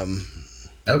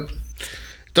 Nope.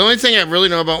 The only thing I really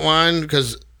know about wine,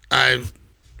 because I'm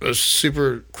a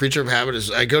super creature of habit, is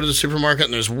I go to the supermarket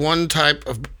and there's one type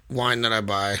of wine that I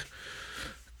buy,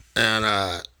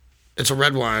 and it's a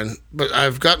red wine. But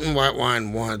I've gotten white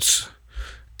wine once,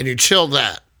 and you chill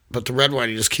that, but the red wine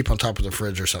you just keep on top of the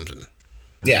fridge or something.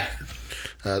 Yeah.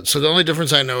 So the only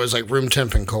difference I know is like room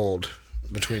temp and cold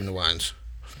between the wines.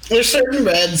 There's certain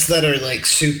reds that are like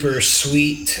super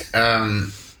sweet.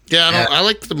 I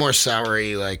like the more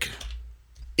soury, like.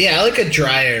 Yeah, I like a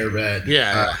drier red.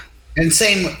 Yeah. And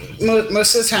same,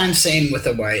 most of the time, same with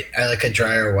a white. I like a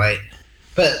drier white.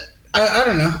 But I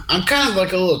don't know. I'm kind of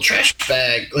like a little trash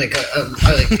bag. Like I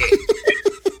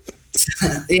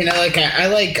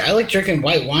like drinking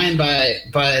white wine by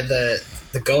the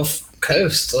Gulf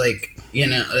Coast. Like,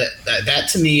 that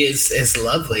to me is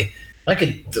lovely. I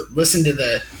could listen to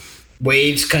the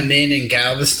waves come in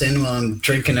Galveston while I'm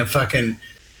drinking a fucking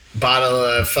bottle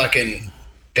of fucking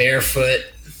Barefoot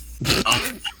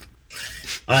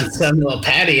on some little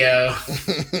patio.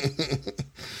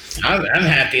 I'm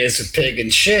happy as a pig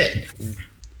and shit.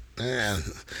 Man,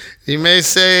 you may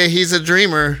say he's a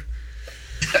dreamer,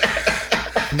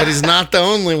 but he's not the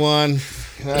only one.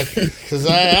 Because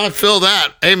I feel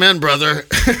that. Amen, brother.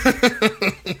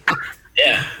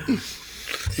 Yeah.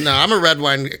 No, I'm a red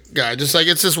wine guy. Just like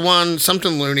it's this one,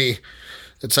 something loony.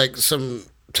 It's like some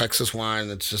Texas wine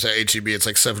that's just at HEB. It's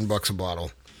like $7 a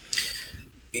bottle.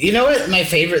 You know what? My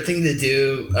favorite thing to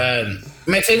do.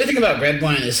 My favorite thing about red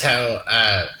wine is how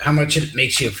much it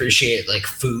makes you appreciate like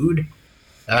food.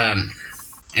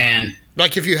 And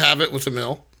Like if you have it with a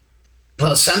meal.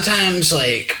 well, sometimes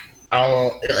like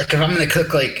I'll like if I'm gonna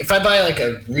cook like if I buy like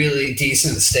a really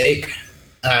decent steak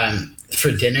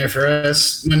for dinner for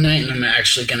us one night, and I'm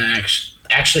actually gonna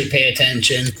actually pay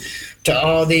attention to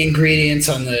all the ingredients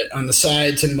on the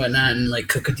sides and whatnot, and like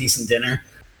cook a decent dinner.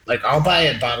 Like I'll buy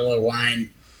a bottle of wine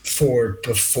for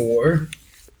before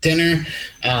dinner,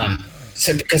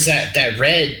 so because that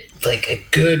red, like a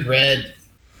good red,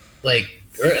 like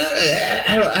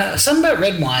something about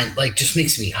red wine like just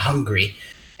makes me hungry,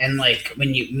 and like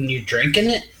when you're drinking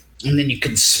it, and then you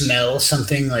can smell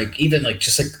something like even like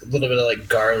just like a little bit of like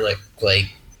garlic,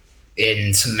 like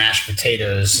in some mashed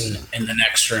potatoes in the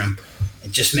next room,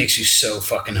 it just makes you so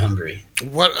fucking hungry.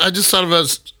 What I just thought of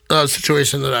a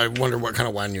situation that I wonder what kind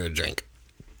of wine you would drink.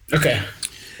 Okay,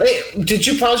 wait, did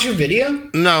you pause your video?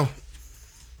 No,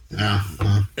 No.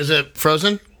 is it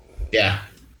frozen? Yeah.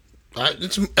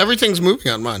 Everything's moving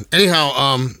on mine. Anyhow,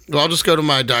 well, I'll just go to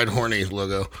my Died Horny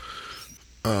logo.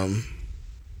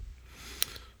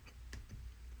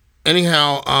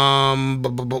 Anyhow,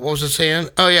 what was it saying?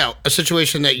 Oh yeah, a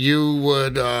situation that you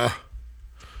would,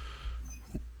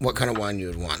 what kind of wine you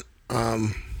would want.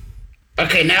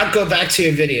 Okay, now go back to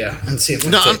your video and see if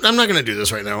No, I'm not going to do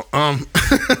this right now. I'm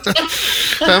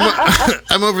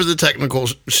over the technical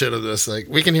shit of this. Like,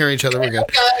 we can hear each other. We're good.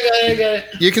 I got it.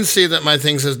 You can see that my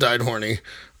thing says Died Horny.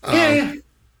 Yeah.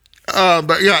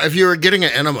 But yeah, if you were getting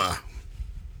an enema,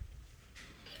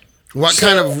 what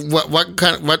type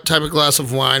of glass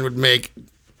of wine would make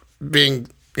being,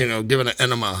 given an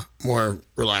enema more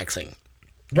relaxing?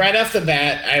 Right off the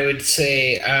bat, I would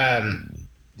say,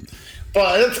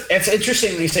 well, it's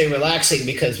interesting when you say relaxing,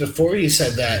 because before you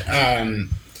said that,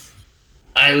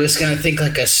 I was going to think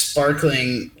like a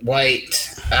sparkling white,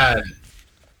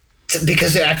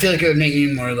 because I feel like it would make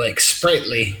me more like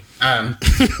sprightly. I'd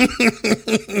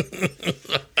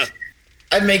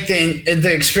make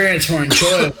the experience more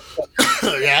enjoyable.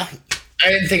 Yeah. I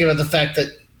didn't think about the fact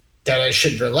that I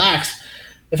should relax.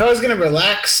 If I was going to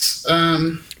relax,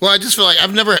 well, I just feel like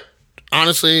I've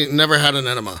honestly never had an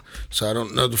enema, so I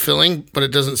don't know the feeling, but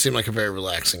it doesn't seem like a very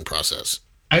relaxing process.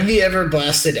 have you ever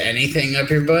blasted anything up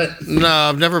your butt? No,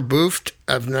 I've never boofed.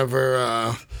 I've never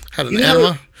had an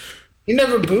enema. You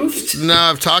never boofed? No,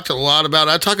 I've talked a lot about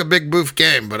it. I talk a big boof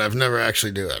game, but I've never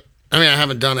actually do it. I mean, I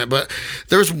haven't done it, but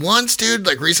there was once, dude,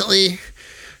 like recently,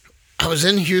 I was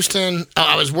in Houston.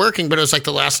 I was working, but it was like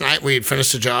the last night we had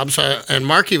finished the job. And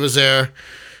Marky was there.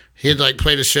 He had like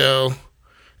played a show.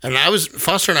 And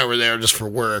Foster and I were there just for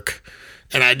work.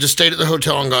 And I just stayed at the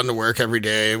hotel and gone to work every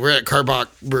day. We're at Carbach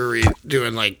Brewery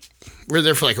we're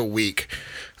there for like a week.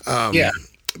 Yeah.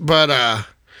 But,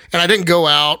 and I didn't go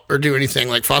out or do anything.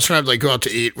 Like Foster and I'd like go out to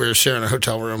eat. We were sharing a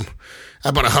hotel room.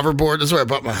 I bought a hoverboard. That's where I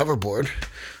bought my hoverboard.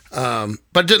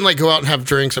 But didn't like go out and have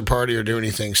drinks or party or do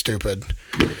anything stupid.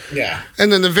 Yeah.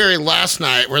 And then the very last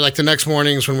night, where like the next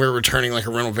mornings when we were returning like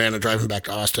a rental van and driving back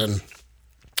to Austin,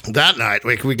 that night,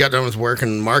 like we got done with work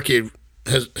and Marky,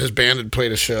 his band had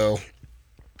played a show,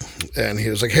 and he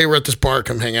was like, "Hey, we're at this bar,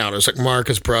 come hang out." It was like Mark,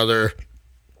 his brother,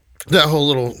 that whole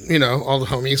little, all the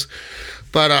homies.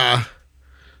 But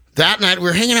that night we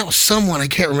were hanging out with someone, I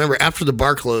can't remember, after the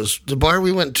bar closed. The bar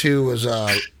we went to was,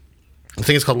 I think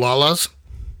it's called Lala's.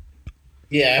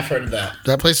 Yeah, I've heard of that.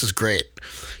 That place is great.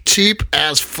 Cheap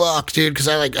as fuck, dude, because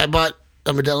I bought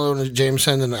a Modelo and a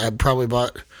Jameson, and I probably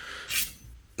bought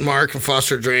Mark and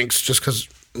Foster drinks just because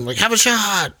I'm like, have a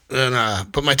shot.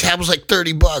 And but my tab was like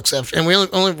 $30 after, and we're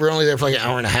only there for like an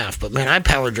hour and a half. But man, I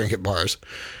power drink at bars.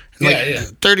 And Yeah.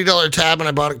 $30 tab, and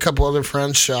I bought a couple other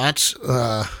friends shots.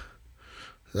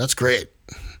 That's great.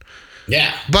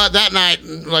 Yeah. But that night,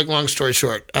 like long story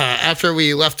short, after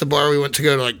we left the bar, we went to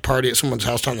go to like party at someone's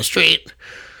house down the street,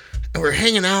 and we're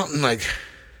hanging out, and like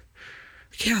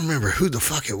I can't remember who the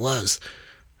fuck it was,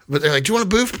 but they're like, "Do you want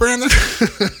to boof, Brandon?"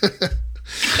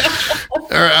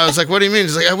 Or I was like, "What do you mean?"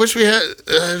 He's like, "I wish we had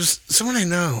someone I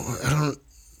know.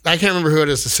 I can't remember who it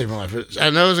is to save my life. But I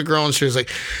know it was a girl, and she was like,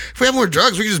 if we have more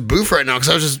drugs, we could just boof right now." Because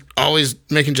I was just always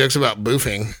making jokes about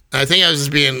boofing. And I think I was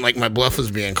just being, like, my bluff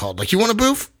was being called. Like, you want to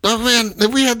boof? Oh, man,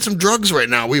 if we had some drugs right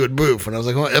now, we would boof. And I was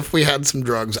like, well, if we had some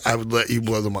drugs, I would let you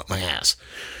blow them up my ass.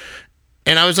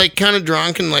 And I was, like, kind of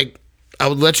drunk, and, like, I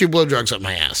would let you blow drugs up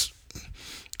my ass.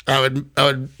 I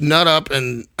would nut up,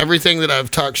 and everything that I've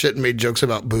talked shit and made jokes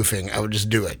about boofing, I would just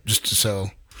do it. Just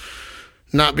so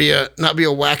not be a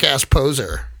whack-ass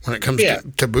poser when it comes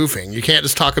to boofing. You can't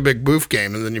just talk a big boof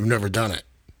game and then you've never done it.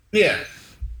 Yeah.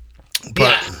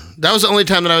 But that was the only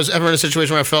time that I was ever in a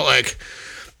situation where I felt like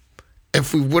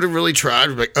if we would have really tried,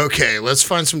 we'd be like, okay, let's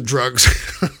find some drugs.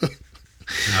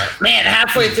 Man,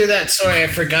 halfway through that story, I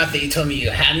forgot that you told me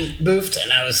you hadn't boofed,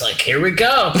 and I was like, here we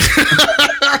go.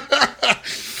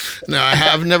 No, I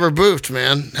have never boofed,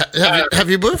 man. Have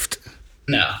you boofed?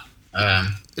 No.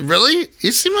 Really?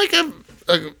 You seem like a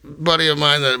buddy of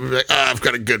mine that would be like, I've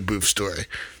got a good boof story.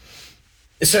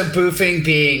 So boofing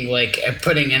being like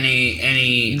putting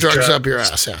any drugs up your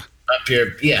ass, no.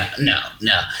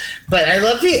 But I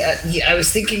love I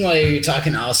was thinking while you were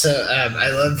talking also, I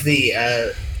love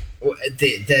the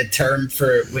term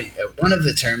for one of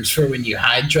the terms for when you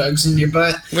hide drugs in your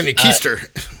butt. When you keister.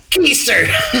 Keister.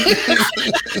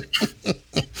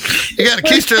 You got to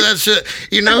keister that shit.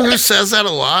 You know who says that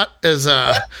a lot is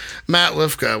Matt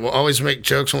Lifka. Will always make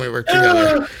jokes when we work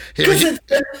together. Because it's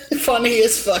the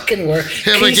funniest fucking word.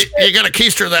 Like, you got to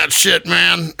keister that shit,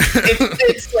 man.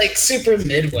 it's like super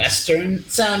Midwestern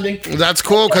sounding. That's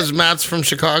cool because Matt's from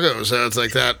Chicago, so it's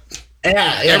like that.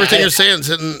 Yeah. Everything you're saying is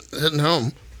hitting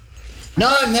home. No,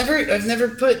 I've never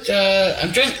put.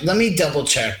 I'm trying. Let me double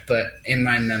check, but in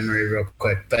my memory, real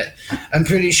quick. But I'm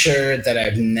pretty sure that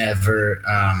I've never.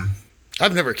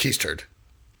 I've never keistered.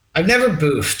 I've never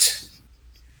boofed.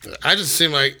 I just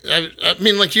seem like I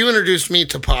mean, like you introduced me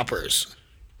to poppers.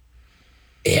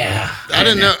 Yeah, I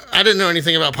didn't know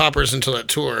anything about poppers until that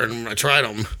tour, and when I tried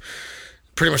them,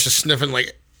 pretty much just sniffing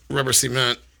like rubber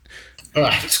cement. Oh,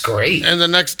 it's great. And the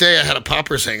next day I had a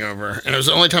poppers hangover, and it was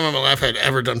the only time in my life I'd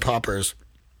ever done poppers.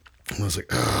 And I was like,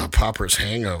 oh, poppers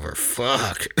hangover,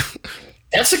 fuck.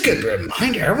 That's a good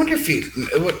reminder. I wonder if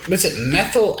was it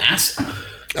methyl acid?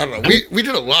 I don't know. We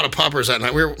did a lot of poppers that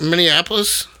night. We were in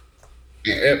Minneapolis.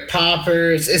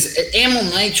 Poppers. It's amyl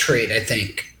nitrate, I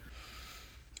think.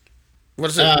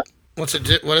 What is it?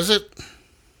 What is it?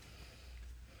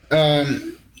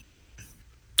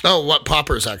 Oh, what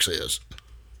poppers actually is.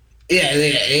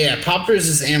 Yeah. Poppers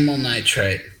is amyl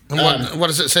nitrate. And what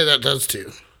does it say that does to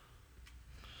you?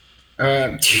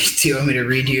 Do you want me to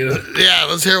read you? Yeah,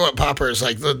 let's hear what poppers,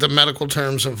 like the medical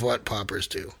terms of what poppers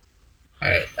do. All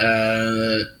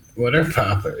right. What are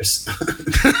poppers?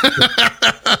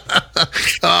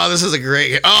 Oh, this is a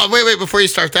great. Oh, wait, before you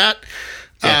start that.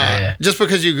 Yeah. Just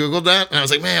because you Googled that, and I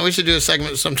was like, man, we should do a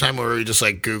segment sometime where we just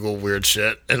like Google weird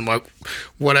shit, and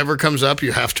whatever comes up,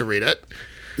 you have to read it.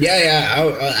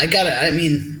 Yeah. I got it. I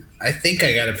mean, I think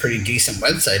I got a pretty decent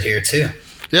website here too.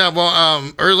 Yeah.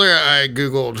 Well, earlier I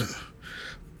Googled.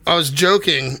 I was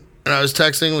joking, and I was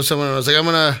texting with someone, and I was like, I'm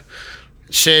gonna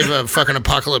shave a fucking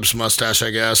apocalypse mustache, I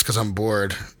guess, because I'm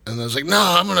bored. And I was like, no,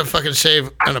 I'm gonna fucking shave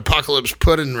an apocalypse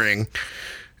pudding ring.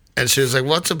 And she was like,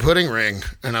 what's a pudding ring?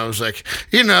 And I was like,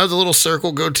 the little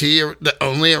circle goatee that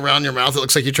only around your mouth. It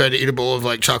looks like you tried to eat a bowl of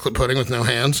like chocolate pudding with no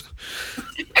hands.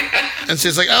 And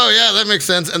she's like, oh yeah, that makes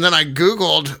sense. And then I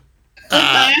Googled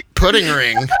pudding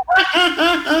ring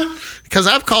because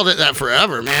I've called it that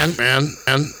forever, man.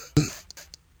 And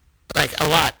like a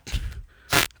lot.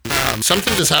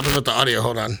 Something just happened with the audio.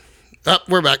 Hold on. Oh,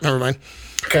 we're back. Never mind.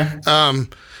 Okay.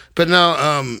 But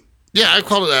no, yeah, I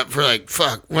called it that for like,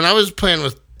 fuck. When I was playing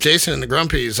with Jason and the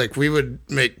Grumpies, like we would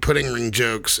make pudding ring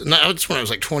jokes. And that's when I was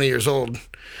like 20 years old.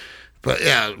 But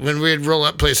yeah, when we'd roll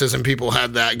up places and people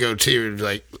had that goatee, we'd be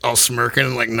like all smirking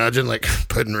and like nudging, like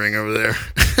pudding ring over there.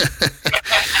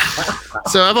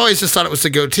 So I've always just thought it was the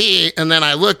goatee. And then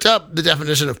I looked up the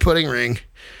definition of pudding ring,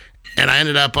 and I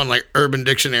ended up on like Urban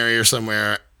Dictionary or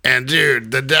somewhere. And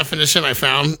dude, the definition I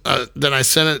found, then I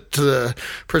sent it to the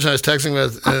person I was texting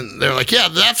with, and they're like, yeah,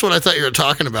 that's what I thought you were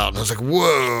talking about. And I was like,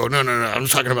 whoa, no, I'm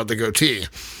talking about the goatee.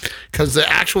 Because the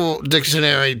actual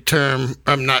dictionary term,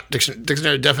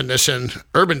 dictionary definition,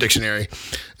 Urban Dictionary,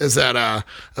 is that a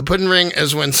pudding ring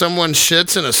is when someone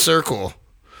shits in a circle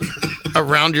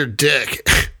around your dick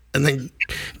and then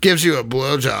gives you a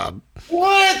blowjob.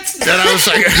 What? And I was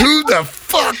like, who the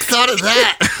fuck thought of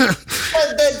that?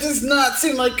 That does not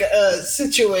seem like a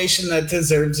situation that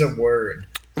deserves a word.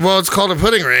 Well, it's called a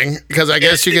pudding ring because I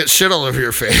guess you get shit all over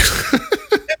your face.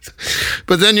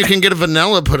 But then you can get a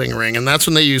vanilla pudding ring, and that's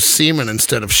when they use semen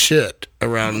instead of shit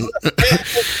around.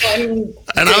 And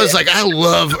I was like, I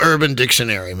love Urban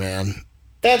Dictionary, man.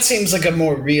 That seems like a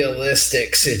more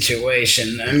realistic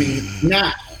situation.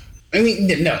 No,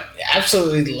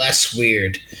 absolutely less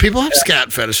weird. People have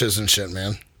scat fetishes and shit,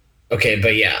 man. Okay,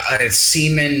 but yeah, a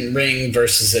semen ring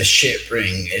versus a shit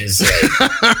ring is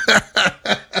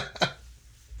like...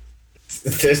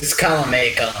 It's column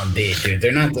A, column B, dude.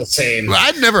 They're not the same. Well,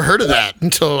 I'd never heard of that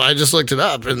until I just looked it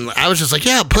up. And I was just like,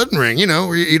 yeah, pudding ring,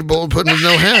 where you eat a bowl of pudding with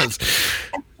no hands.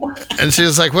 And she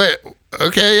was like, wait,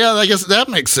 okay, yeah, I guess that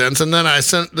makes sense. And then I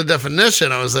sent the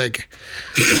definition. I was like,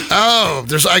 oh,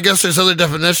 I guess there's other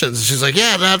definitions. And she's like,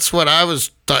 yeah, that's what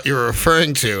thought you were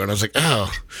referring to. And I was like,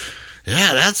 oh,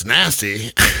 yeah, that's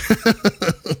nasty.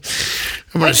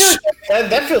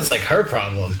 That feels like her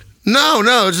problem. No,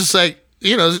 it's just like,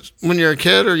 when you're a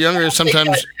kid or younger,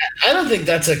 sometimes. I don't think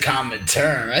that's a common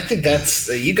term. I think that's,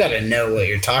 you got to know what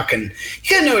you're talking. You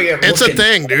got to know what you're It's a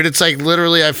thing, dude. It's like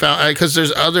literally I found, because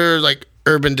there's other like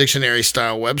Urban Dictionary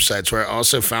style websites where I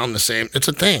also found the same. It's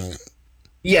a thing.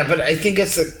 Yeah, but I think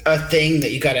it's a thing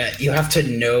that you have to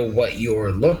know what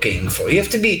you're looking for. You have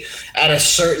to be at a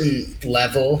certain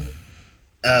level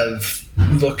of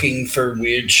looking for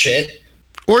weird shit.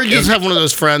 Or you just have one of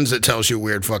those friends that tells you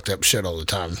weird, fucked up shit all the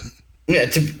time. Yeah,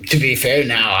 to be fair,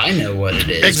 now I know what it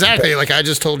is. Exactly. Like I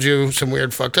just told you some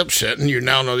weird, fucked up shit, and you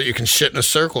now know that you can shit in a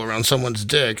circle around someone's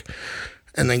dick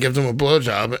and then give them a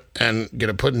blowjob and get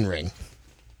a pudding ring.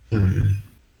 Mm-hmm.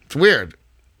 It's weird.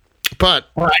 But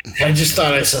I just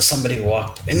thought I saw somebody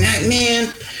walk. And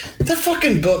the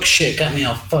fucking book shit got me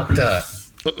all fucked up.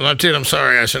 Dude, I'm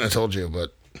sorry. I shouldn't have told you,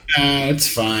 but. No, it's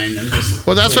fine.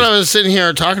 Well, that's what I was sitting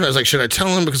here talking about. I was like, should I tell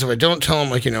him? Because if I don't tell him,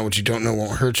 like, what you don't know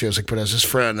won't hurt you. I was like, but as his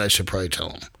friend, I should probably tell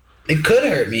him. It could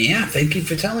hurt me. Yeah, thank you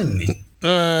for telling me.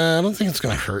 I don't think it's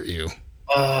going to hurt you.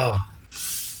 Oh.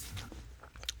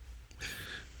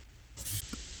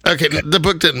 Okay, the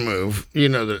book didn't move. You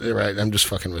know that, right? I'm just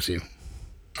fucking with you.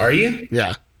 Are you?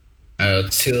 Yeah. Oh,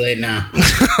 it's too late now.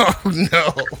 Oh,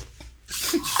 no.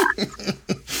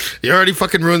 You already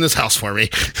fucking ruined this house for me.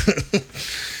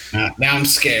 Now I'm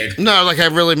scared. No, like I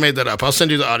really made that up. I'll send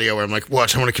you the audio where I'm like,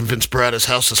 watch, I want to convince Brad his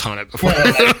house is haunted before.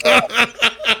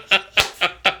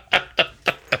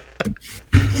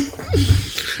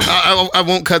 I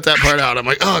won't cut that part out. I'm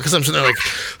like, because I'm sitting there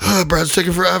like, Brad's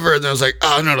taking forever. And then I was like,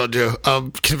 no, it'll do.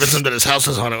 I'll convince him that his house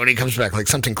is haunted when he comes back. Like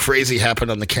something crazy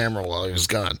happened on the camera while he was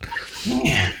gone.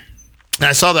 Yeah. And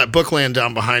I saw that book laying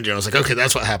down behind you. And I was like, okay,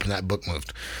 that's what happened. That book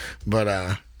moved.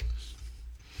 But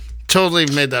totally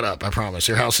made that up. I promise.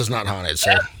 Your house is not haunted.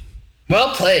 So.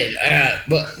 Well played.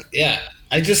 But yeah,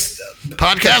 I just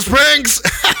podcast pranks.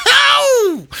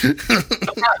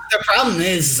 The problem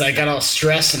is I got all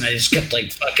stressed and I just kept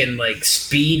like fucking like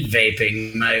speed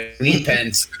vaping my weed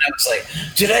pens. And I was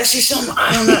like, did I see something?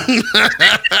 I don't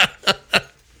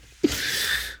know.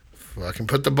 Fucking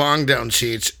put the bong down,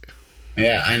 Cheech.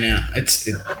 Yeah, I know.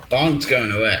 Bong's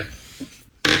going away.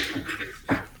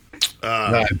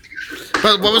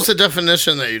 But what was the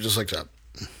definition that you just looked up?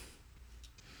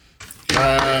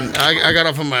 I got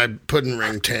off on my pudding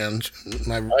ring tan.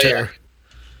 Yeah.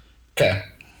 Okay.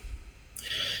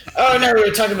 Oh, no, we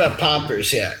were talking about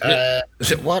poppers, yeah.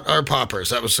 What are poppers?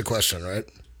 That was the question, right?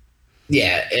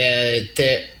 Yeah,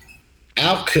 the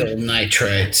alkyl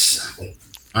nitrites.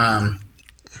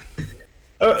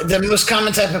 The most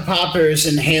common type of poppers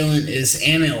inhalant is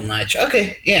amyl nitrite.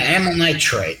 Okay, yeah, amyl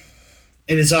nitrite.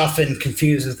 It is often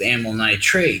confused with amyl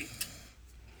nitrate,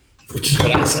 which is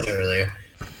what I said earlier,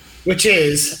 which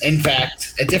is, in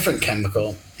fact, a different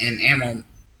chemical. And amyl.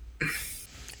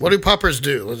 What do poppers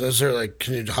do? Is there like?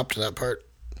 Can you hop to that part?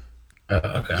 Oh,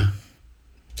 okay.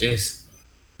 Jeez.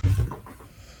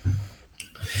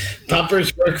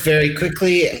 Poppers work very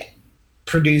quickly,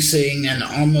 producing an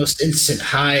almost instant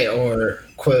high or,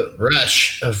 quote,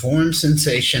 rush of warm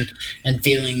sensation and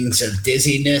feelings of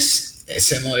dizziness,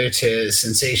 similar to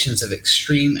sensations of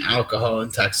extreme alcohol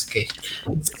intoxication.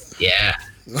 Yeah.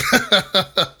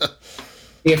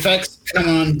 The effects come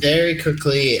on very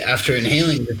quickly after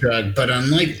inhaling the drug, but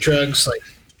unlike drugs like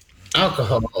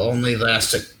alcohol only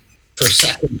last for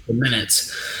seconds or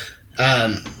minutes.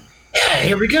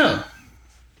 Here we go.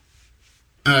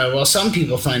 While some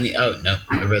people find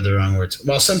I read the wrong words.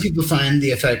 While some people find the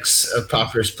effects of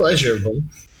poppers pleasurable,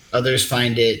 others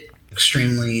find it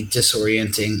extremely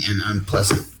disorienting and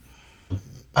unpleasant.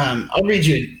 I'll read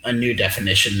you a new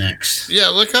definition next. Yeah,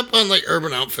 look up on like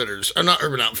Urban Outfitters, or not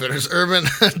Urban Outfitters, Urban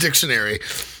Dictionary.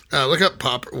 Look up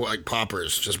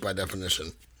poppers just by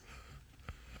definition.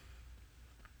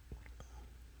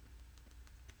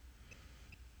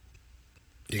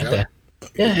 You got it?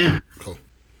 Yeah. Cool.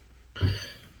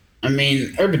 I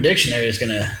mean, Urban Dictionary is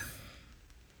gonna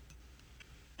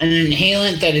an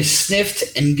inhalant that is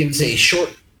sniffed and gives a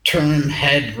short-term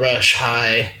head rush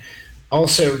high.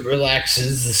 Also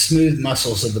relaxes the smooth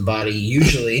muscles of the body,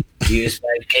 usually used by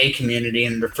the gay community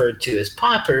and referred to as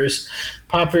poppers.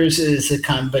 Poppers is a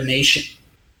combination.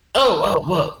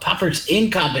 Poppers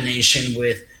in combination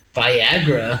with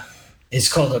Viagra is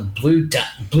called a blue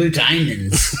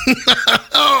diamonds.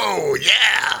 Oh,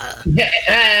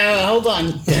 yeah. Hold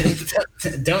on.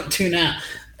 Don't tune out.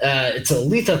 it's a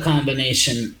lethal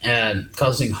combination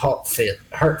causing heart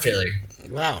failure.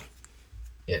 Wow.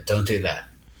 Yeah, don't do that.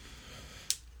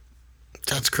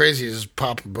 That's crazy. You just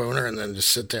pop a boner and then just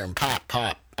sit there and pop.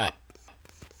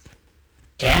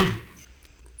 Yeah.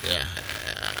 Yeah.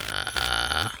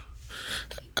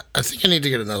 I think I need to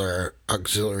get another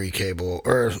auxiliary cable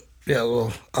or a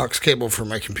little aux cable for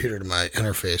my computer to my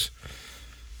interface.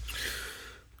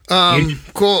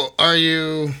 Cool. Are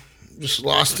you just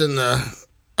lost in the...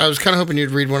 I was kind of hoping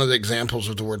you'd read one of the examples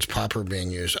of the words popper being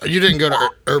used. You didn't go to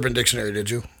Urban Dictionary, did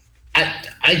you?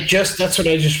 That's what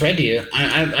I just read to you.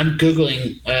 I'm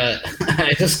Googling,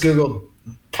 I just Googled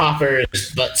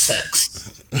poppers butt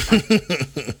sex.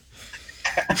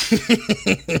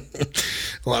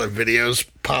 A lot of videos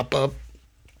pop up.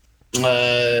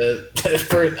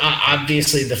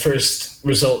 Obviously, the first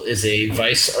result is a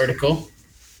Vice article.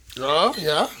 Oh,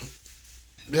 yeah.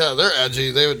 Yeah, they're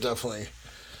edgy. They would definitely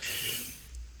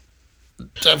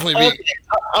be... Okay,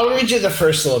 I'll read you the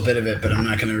first little bit of it, but I'm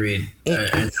not going to read the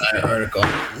entire article.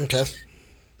 Okay.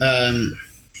 But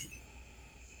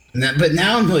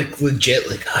now I'm like legit,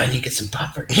 like, I need to get some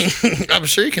poppers. I'm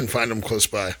sure you can find them close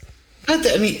by.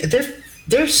 I mean,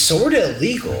 they're sort of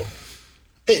illegal.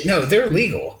 They're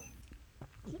legal.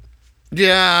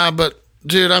 Yeah, but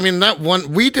dude, I mean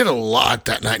we did a lot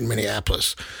that night in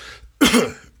Minneapolis.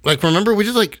 Like, remember we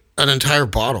did like an entire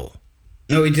bottle.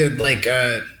 No, we did like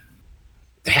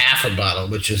half a bottle,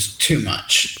 which is too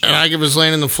much. And I was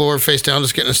laying in the floor face down,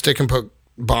 just getting a stick and poke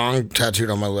bong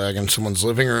tattooed on my leg in someone's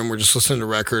living room. We're just listening to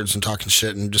records and talking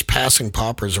shit and just passing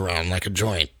poppers around like a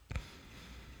joint.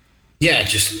 Yeah,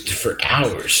 just for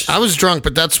hours. I was drunk,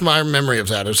 but that's my memory of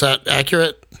that. Is that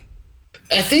accurate?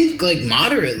 I think like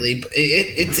moderately.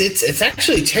 It's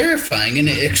actually terrifying, and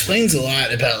it explains a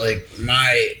lot about like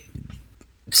my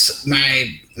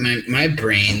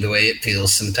brain, the way it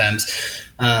feels sometimes.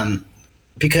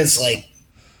 Because like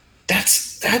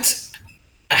that's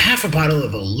a half a bottle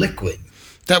of a liquid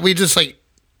that we just like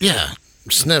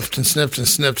sniffed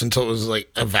until it was like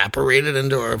evaporated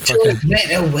into our fucking... It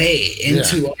went away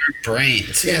into our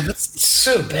brains. Yeah, that's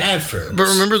so bad for us. But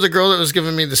remember the girl that was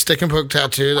giving me the stick and poke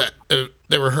tattoo that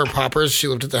they were her poppers? She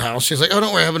lived at the house. She's like, oh,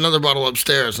 don't worry, I have another bottle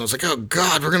upstairs. And I was like, oh,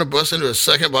 God, we're going to bust into a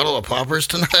second bottle of poppers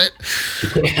tonight?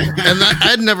 And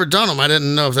I'd never done them. I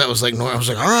didn't know if that was like normal. I was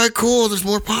like, all right, cool, there's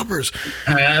more poppers.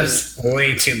 That was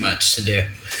way too much to do.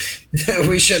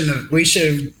 We should have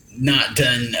not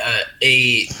done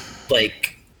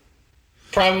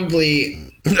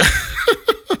probably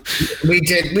we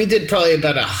did probably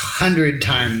about 100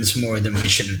 times more than we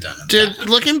should have done. Dude,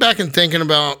 looking back and thinking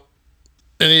about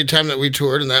any time that we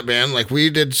toured in that band, like we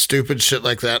did stupid shit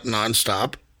like that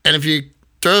nonstop. And if you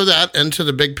throw that into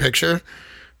the big picture,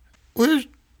 we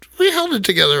held it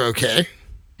together okay.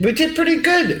 We did pretty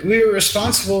good. We were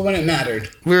responsible when it mattered.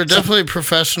 We were definitely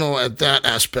professional at that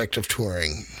aspect of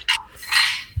touring.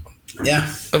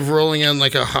 Yeah. Of rolling in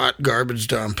like a hot garbage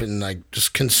dump and like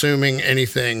just consuming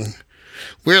anything.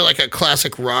 We're like a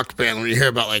classic rock band when you hear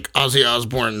about like Ozzy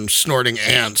Osbourne snorting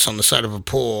ants on the side of a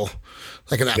pool,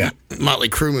 like in that Motley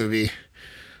Crue movie.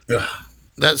 Ugh.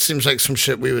 That seems like some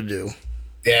shit we would do.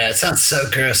 Yeah, it sounds so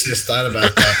gross. I just thought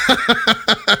about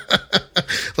that.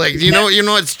 Like, you know,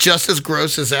 it's just as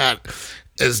gross as that,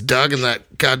 as Doug and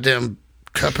that goddamn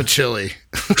cup of chili.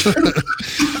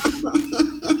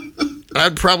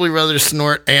 I'd probably rather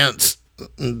snort ants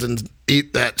than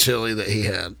eat that chili that he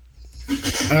had.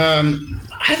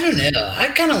 I don't know. I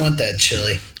kind of want that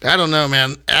chili. I don't know,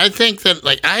 man. I think that,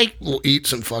 like, I will eat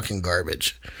some fucking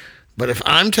garbage. But if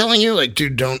I'm telling you, like,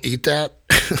 dude, don't eat that,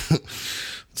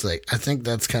 it's like, I think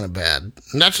that's kind of bad.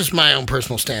 And that's just my own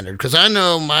personal standard, because I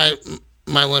know my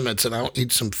limits, and I'll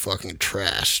eat some fucking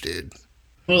trash, dude.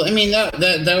 Well, I mean,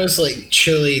 that was, like,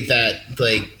 chili that,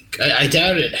 like, I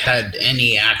doubt it had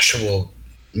any actual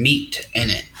meat in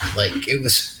it. Like, it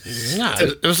was... Yeah,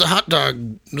 it was a hot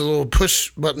dog, the little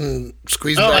push button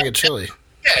squeeze bag of chili.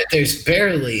 Yeah, there's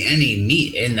barely any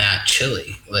meat in that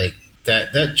chili. Like,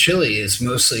 that chili is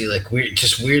mostly, like,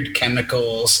 weird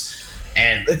chemicals,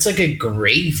 and it's like a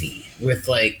gravy with,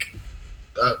 like,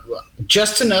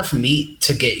 just enough meat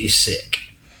to get you sick.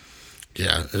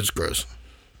 Yeah, it's gross.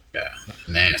 Yeah,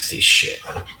 nasty shit.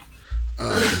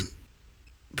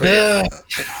 But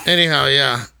anyhow,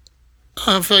 yeah.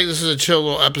 I feel like this is a chill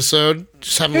little episode.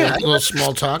 Just having a little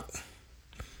small talk.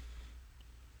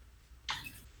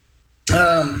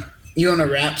 You want to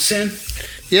wrap soon?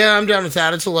 Yeah, I'm down with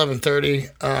that. It's 11:30.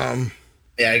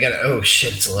 Yeah, I gotta. Oh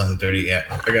shit, it's 11:30. Yeah,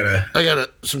 I got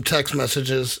some text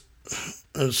messages,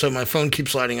 and so my phone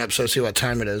keeps lighting up, so I see what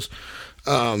time it is.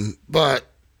 But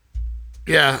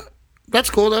yeah, That's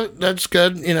cool. That's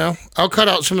good. You know, I'll cut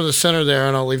out some of the center there,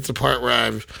 and I'll leave the part where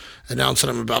I've announced that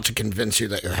I'm about to convince you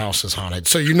that your house is haunted.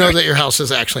 So you know that your house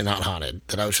is actually not haunted.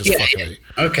 That I was just fucking with you.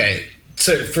 Okay.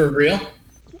 So for real?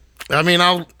 I mean,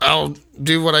 I'll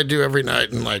do what I do every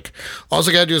night, and like, all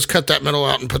I gotta do is cut that middle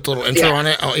out and put the little intro on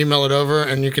it. I'll email it over,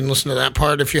 and you can listen to that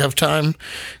part if you have time.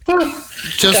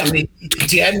 Just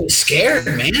you had me scared,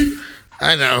 man.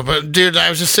 I know, but dude, I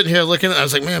was just sitting here looking. I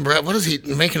was like, man, Brett, what is he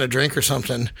making a drink or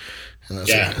something? And I was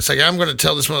like, it's like, I'm going to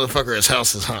tell this motherfucker his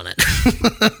house is haunted.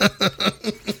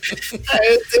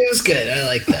 It was good. I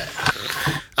like that.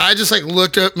 I just like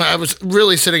looked up. I was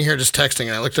really sitting here just texting,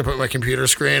 and I looked up at my computer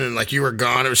screen, and like you were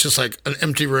gone. It was just like an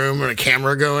empty room and a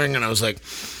camera going, and I was like,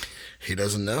 he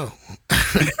doesn't know.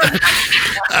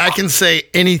 I can say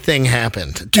anything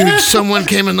happened. Dude, someone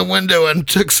came in the window and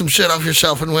took some shit off your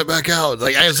shelf and went back out.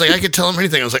 Like I was like, I could tell him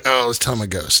anything. I was like, oh, let's tell him a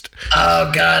ghost.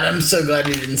 Oh God, I'm so glad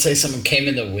you didn't say someone came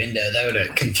in the window. That would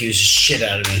have confused the shit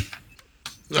out of me.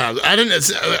 No, I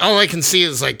didn't. All I can see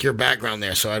is like your background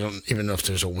there, so I don't even know if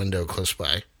there's a window close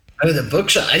by. Oh, the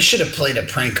bookshop. I should have played a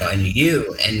prank on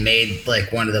you and made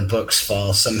like one of the books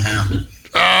fall somehow.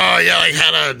 Oh yeah, like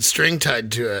had a string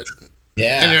tied to it.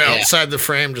 Yeah, and you're outside the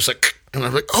frame, just like, and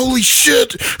I'm like, holy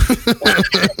shit! I'm like,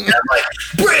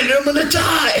 Brandon, I'm gonna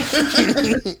die.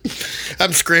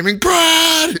 I'm screaming,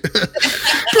 Brad,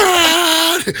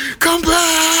 Brad, come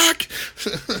back!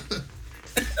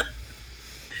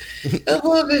 I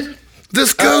love it.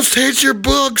 This ghost hates your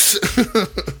books.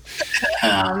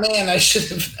 Oh man, I should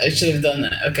have done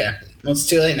that. Okay, well, it's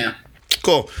too late now.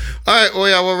 Cool. All right. Well,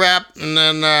 yeah, we'll wrap, and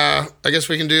then I guess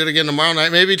we can do it again tomorrow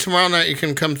night. Maybe tomorrow night you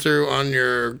can come through on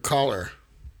your caller.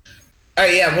 All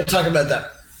right. Yeah, we'll talk about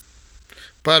that.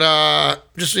 But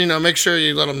just make sure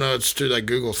you let them know it's through that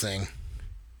Google thing.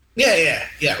 Yeah.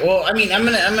 Well, I mean, I'm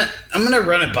gonna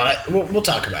run it by. We'll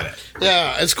talk about it.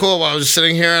 Yeah, it's cool. While I was just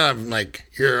sitting here, and I'm like,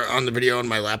 you're on the video on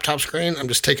my laptop screen. I'm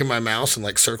just taking my mouse and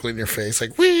like circling your face,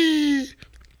 like wee.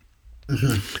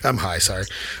 Mm-hmm. I'm high. Sorry.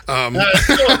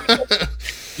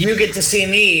 You get to see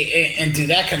me and do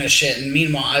that kind of shit, and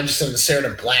meanwhile, I just have to stare at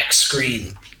a black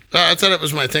screen. I thought it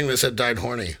was my thing that said "died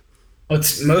horny." Well,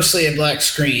 it's mostly a black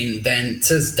screen. Then it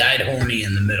says "died horny"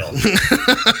 in the middle.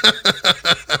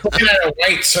 Looking at a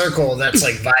white circle that's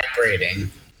like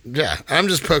vibrating. Yeah, I'm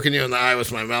just poking you in the eye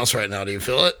with my mouse right now. Do you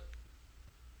feel it?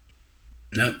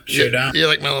 Nope, sure don't. You're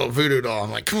like my little voodoo doll.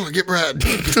 I'm like, come on, get Brad.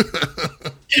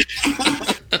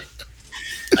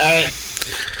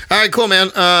 All right, cool, man.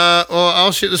 Well,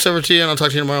 I'll shoot this over to you, and I'll talk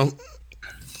to you tomorrow. All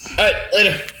right,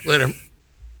 later. Later.